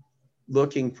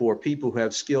looking for people who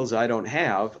have skills I don't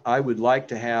have. I would like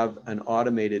to have an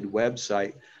automated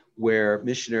website where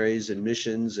missionaries and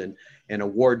missions and a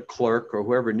ward clerk or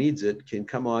whoever needs it can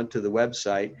come onto the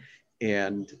website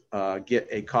and get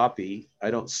a copy.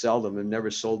 I don't sell them. I've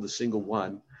never sold a single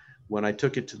one. When I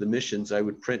took it to the missions, I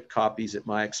would print copies at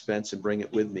my expense and bring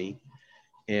it with me.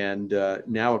 And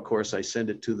now, of course, I send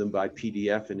it to them by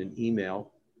PDF in an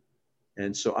email.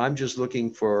 And so I'm just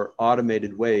looking for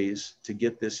automated ways to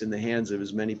get this in the hands of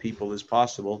as many people as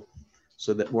possible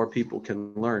so that more people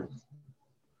can learn.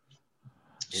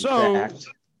 In fact,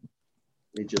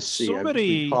 let me just see. I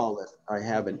recall that I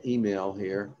have an email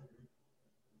here.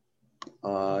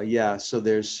 So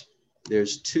there's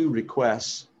 2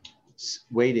 requests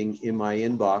waiting in my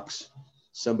inbox.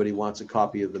 Somebody wants a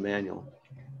copy of the manual.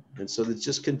 And so it's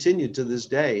just continued to this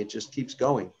day. It just keeps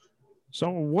going. So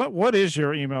what is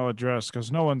your email address?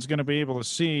 Because no one's going to be able to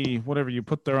see whatever you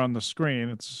put there on the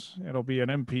screen. It'll be an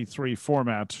MP3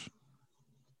 format.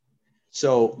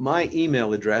 So my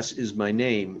email address is my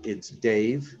name. It's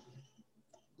Dave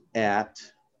at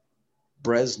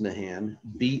Bresnahan,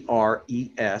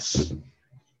 BRESN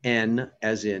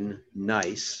as in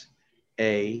nice,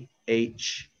 AHAN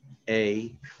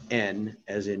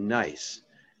as in nice.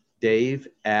 Dave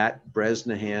at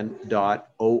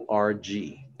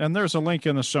Bresnahan.org. And there's a link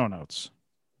in the show notes.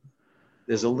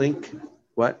 There's a link.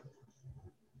 What?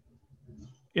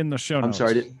 In the show notes. I'm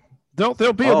sorry.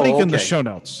 There'll be a link in the show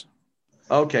notes.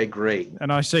 Okay, great.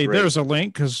 And I say there's a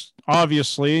link because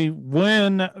obviously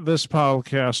when this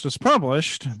podcast is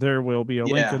published, there will be a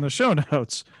link in the show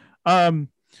notes.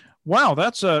 Wow,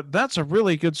 that's a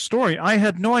really good story. I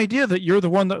had no idea that you're the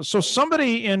one that. So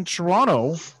somebody in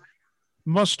Toronto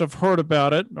must have heard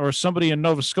about it, or somebody in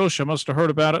Nova Scotia must have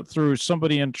heard about it through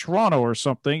somebody in Toronto or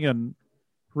something, and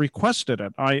requested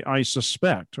it. I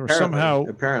suspect, or somehow.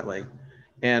 Apparently.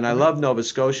 And I love Nova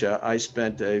Scotia. I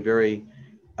spent a very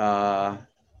uh,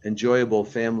 enjoyable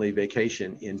family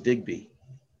vacation in Digby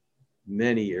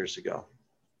many years ago.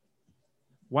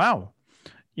 Wow,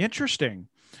 interesting.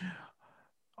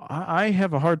 I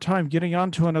have a hard time getting on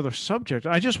to another subject.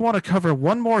 I just want to cover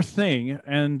one more thing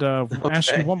and ask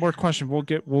you Okay. one more question. We'll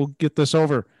get this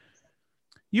over.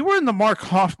 You were in the Mark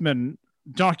Hoffman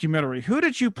documentary. Who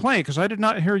did you play? Because I did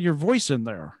not hear your voice in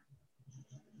there.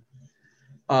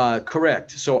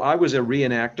 Correct. So I was a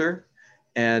reenactor,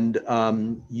 and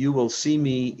you will see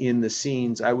me in the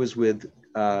scenes. I was with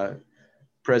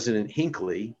President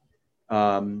Hinckley,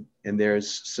 and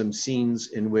there's some scenes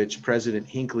in which President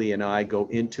Hinckley and I go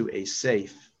into a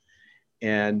safe,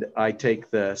 and I take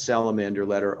the salamander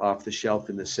letter off the shelf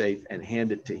in the safe and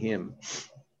hand it to him.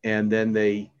 And then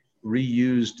they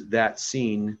reused that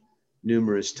scene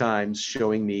numerous times,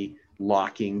 showing me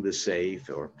locking the safe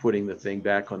or putting the thing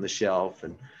back on the shelf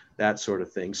and that sort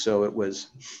of thing. So it was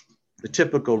the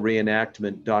typical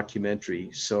reenactment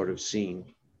documentary sort of scene.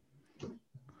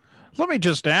 Let me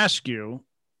just ask you,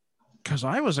 because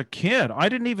I was a kid, I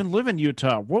didn't even live in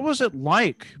Utah. What was it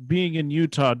like being in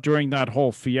Utah during that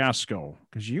whole fiasco?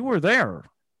 Because you were there,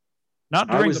 not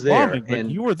I during the was there, bombing, but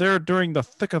and you were there during the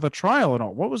thick of the trial and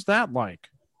all. What was that like?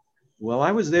 well,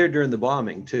 I was there during the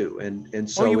bombing too, and Oh, you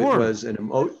so it were. was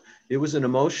it was an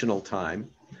emotional time.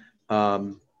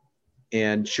 Um,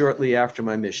 and shortly after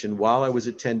my mission, while I was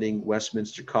attending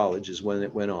Westminster College, is when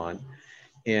it went on.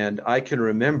 And I can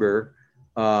remember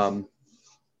um,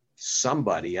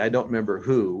 somebody, I don't remember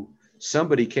who,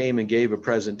 somebody came and gave a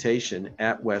presentation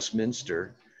at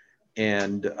Westminster.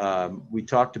 And we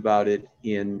talked about it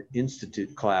in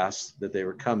institute class that they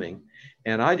were coming.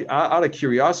 And out of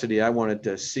curiosity, I wanted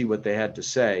to see what they had to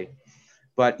say.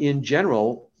 But in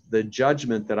general, the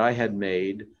judgment that I had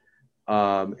made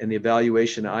and the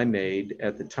evaluation I made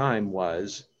at the time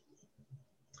was,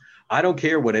 I don't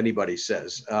care what anybody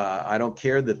says. I don't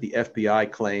care that the FBI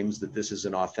claims that this is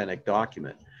an authentic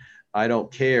document. I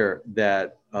don't care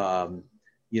that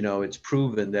it's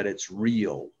proven that it's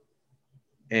real.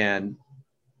 And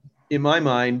in my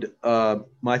mind,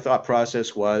 my thought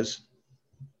process was,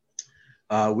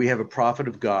 we have a prophet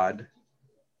of God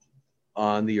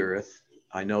on the earth.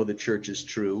 I know the church is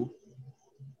true.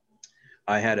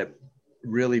 I had a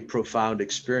really profound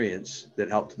experience that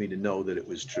helped me to know that it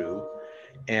was true.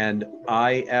 And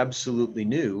I absolutely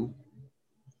knew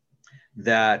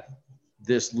that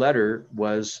this letter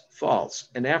was false.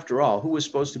 And after all, who was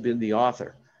supposed to be the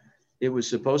author? It was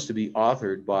supposed to be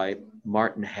authored by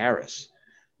Martin Harris.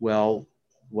 Well,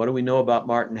 what do we know about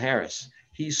Martin Harris?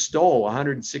 He stole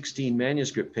 116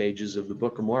 manuscript pages of the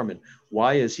Book of Mormon.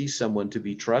 Why is he someone to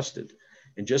be trusted?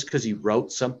 And just because he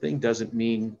wrote something doesn't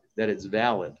mean that it's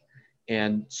valid.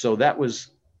 And so that was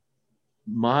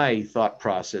my thought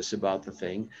process about the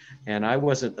thing. And I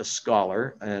wasn't a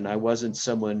scholar, and I wasn't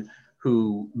someone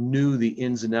who knew the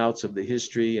ins and outs of the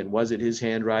history, and was it his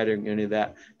handwriting, any of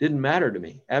that didn't matter to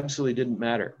me. Absolutely didn't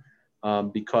matter,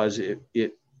 because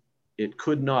it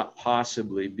could not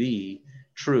possibly be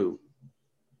true.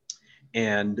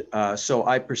 And so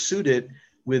I pursued it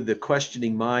with the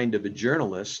questioning mind of a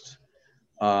journalist,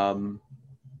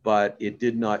 but it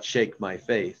did not shake my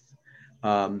faith.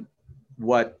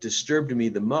 What disturbed me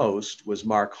the most was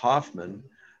Mark Hoffman.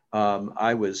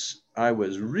 I was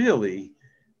really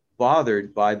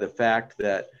bothered by the fact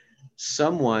that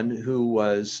someone who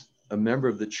was a member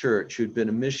of the church, who'd been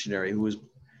a missionary, who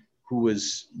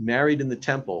was married in the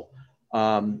temple,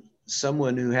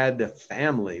 someone who had a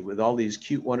family with all these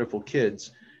cute, wonderful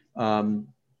kids,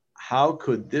 how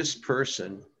could this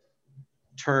person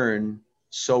turn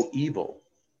so evil?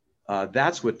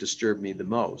 That's what disturbed me the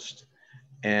most.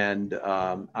 And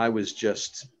I was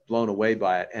just blown away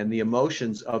by it. And the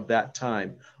emotions of that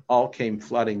time all came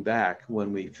flooding back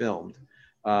when we filmed.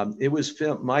 It was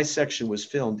filmed, my section was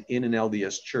filmed in an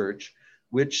LDS church,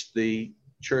 which the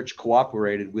church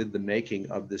cooperated with the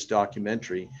making of this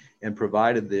documentary and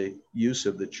provided the use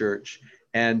of the church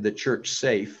and the church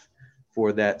safe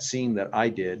for that scene that I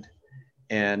did.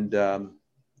 And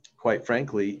quite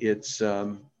frankly, it's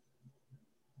a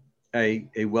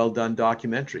well done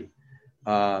documentary.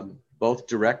 Both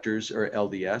directors are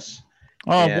LDS.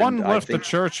 One And I left the think,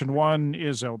 church and one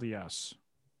is LDS.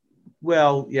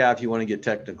 well, yeah, if you want to get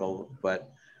technical,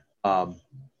 but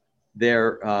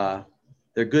they're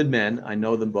good men. I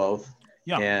know them both.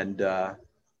 Yeah. And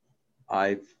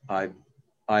I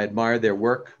admire their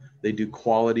work. They do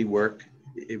quality work.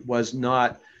 It was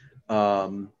not,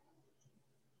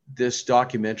 this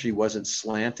documentary wasn't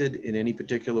slanted in any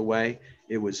particular way.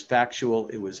 It was factual,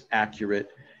 it was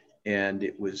accurate, and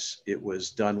it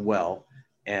was done well.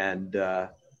 And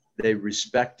they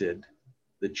respected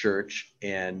the church,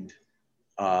 and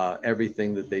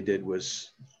everything that they did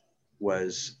was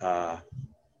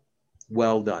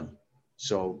well done.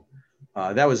 So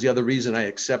that was the other reason I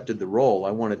accepted the role.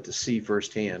 I wanted to see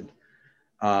firsthand,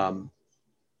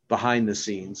 behind the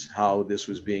scenes, how this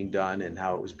was being done and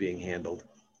how it was being handled.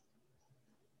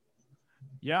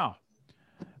 Yeah.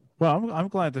 Well, I'm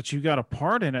glad that you got a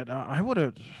part in it. I would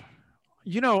have,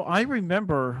 I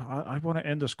remember, I want to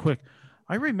end this quick.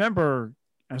 I remember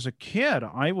as a kid,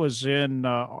 I was in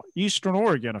Eastern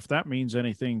Oregon, if that means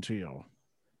anything to you.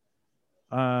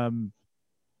 I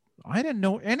didn't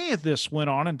know any of this went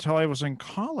on until I was in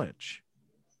college.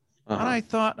 And I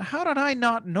thought, how did I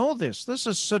not know this? This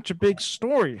is such a big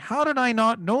story. How did I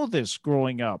not know this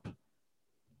growing up?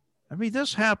 I mean,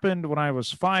 this happened when I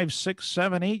was 5, 6,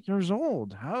 7, 8 years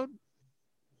old. How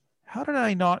did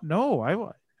I not know? I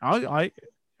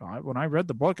when I read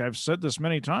the book, I've said this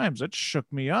many times, it shook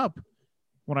me up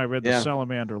when I read the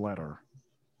Salamander letter.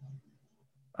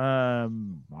 I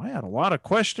had a lot of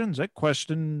questions. It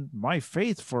questioned my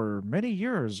faith for many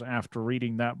years after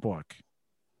reading that book.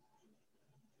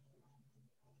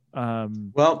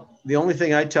 Well, the only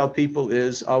thing I tell people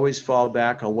is always fall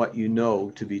back on what you know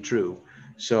to be true.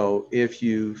 So if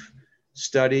you've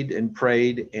studied and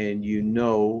prayed and you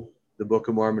know the Book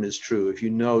of Mormon is true, if you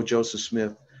know Joseph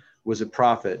Smith was a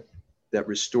prophet that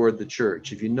restored the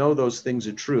church, if you know those things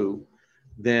are true,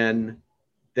 then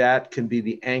that can be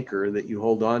the anchor that you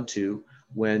hold on to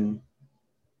when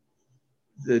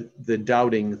the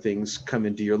doubting things come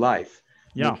into your life.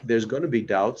 Yeah. There's going to be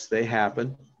doubts. They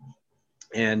happen.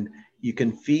 And you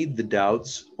can feed the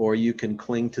doubts or you can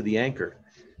cling to the anchor.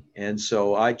 And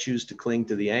so I choose to cling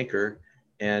to the anchor,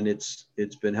 and it's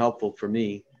been helpful for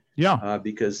me. Yeah.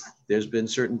 Because there's been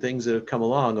certain things that have come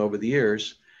along over the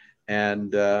years,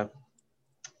 and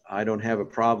I don't have a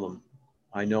problem.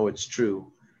 I know it's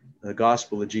true. The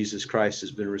gospel of Jesus Christ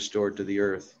has been restored to the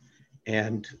earth,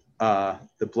 and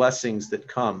the blessings that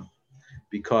come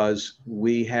because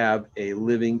we have a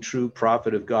living, true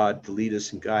prophet of God to lead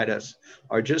us and guide us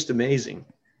are just amazing.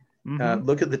 Mm-hmm.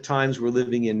 Look at the times we're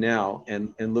living in now,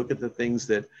 and look at the things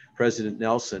that President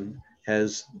Nelson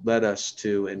has led us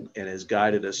to and has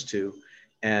guided us to.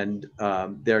 And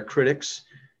there are critics,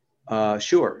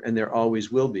 sure, and there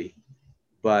always will be.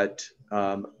 But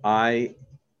I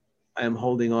am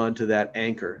holding on to that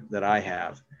anchor that I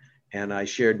have. And I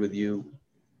shared with you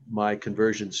my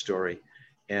conversion story.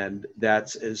 And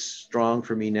that's as strong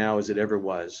for me now as it ever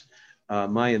was.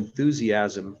 My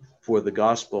enthusiasm for the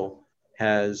gospel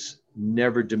has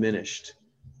never diminished.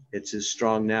 It's as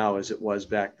strong now as it was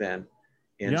back then.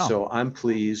 And so I'm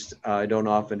pleased. I don't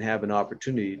often have an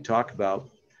opportunity to talk about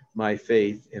my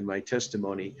faith and my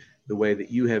testimony the way that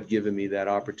you have given me that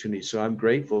opportunity. So I'm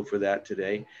grateful for that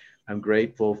today. I'm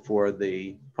grateful for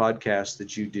the podcast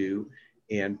that you do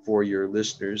and for your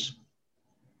listeners.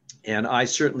 And I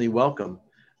certainly welcome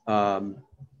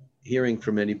hearing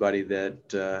from anybody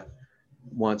that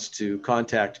wants to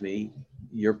contact me.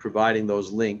 You're providing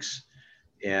those links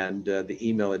and the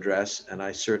email address, and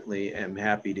I certainly am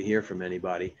happy to hear from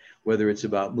anybody, whether it's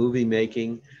about movie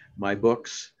making, my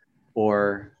books,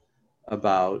 or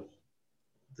about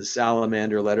the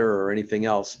Salamander letter or anything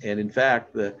else. And in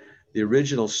fact, the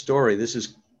original story, this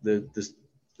is the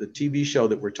TV show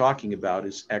that we're talking about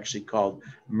is actually called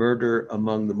Murder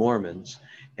Among the Mormons.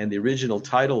 And the original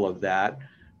title of that,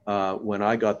 when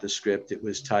I got the script, it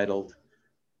was titled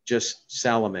just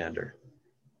Salamander.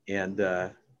 And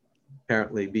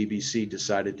apparently BBC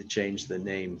decided to change the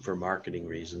name for marketing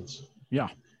reasons. Yeah.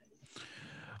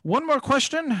 One more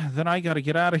question, then I got to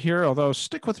get out of here. Although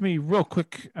stick with me real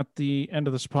quick at the end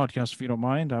of this podcast, if you don't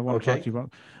mind. I want to talk to you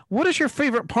about what is your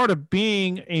favorite part of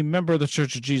being a member of the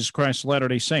Church of Jesus Christ of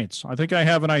Latter-day Saints? I think I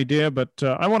have an idea, but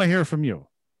I want to hear from you.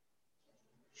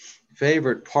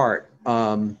 Favorite part?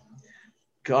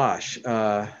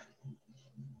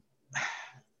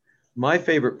 My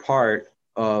favorite part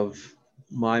of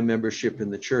my membership in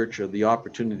the church are the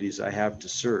opportunities I have to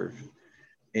serve.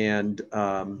 And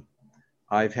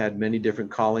I've had many different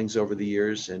callings over the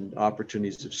years and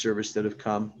opportunities of service that have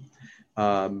come.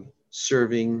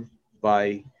 Serving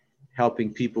by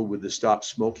helping people with the Stop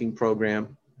Smoking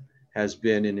program has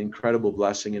been an incredible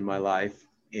blessing in my life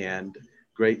and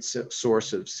great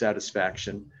source of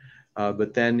satisfaction.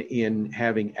 But then in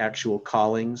having actual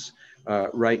callings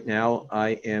Right now,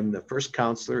 I am the first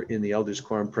counselor in the Elders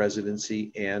Quorum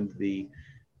presidency and the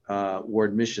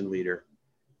ward mission leader.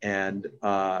 And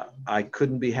I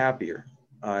couldn't be happier.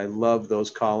 I love those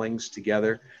callings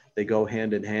together. They go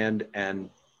hand in hand, and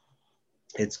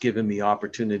it's given me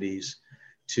opportunities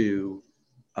to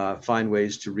find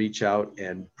ways to reach out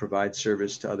and provide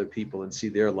service to other people and see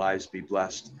their lives be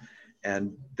blessed.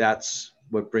 And that's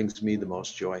what brings me the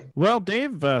most joy. Well,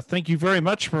 Dave, thank you very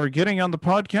much for getting on the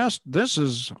podcast. This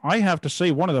is, I have to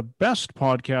say, one of the best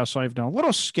podcasts I've done. A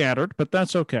little scattered, but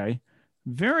that's okay.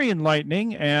 Very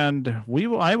enlightening, and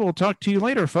I will talk to you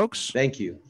later, folks. Thank you.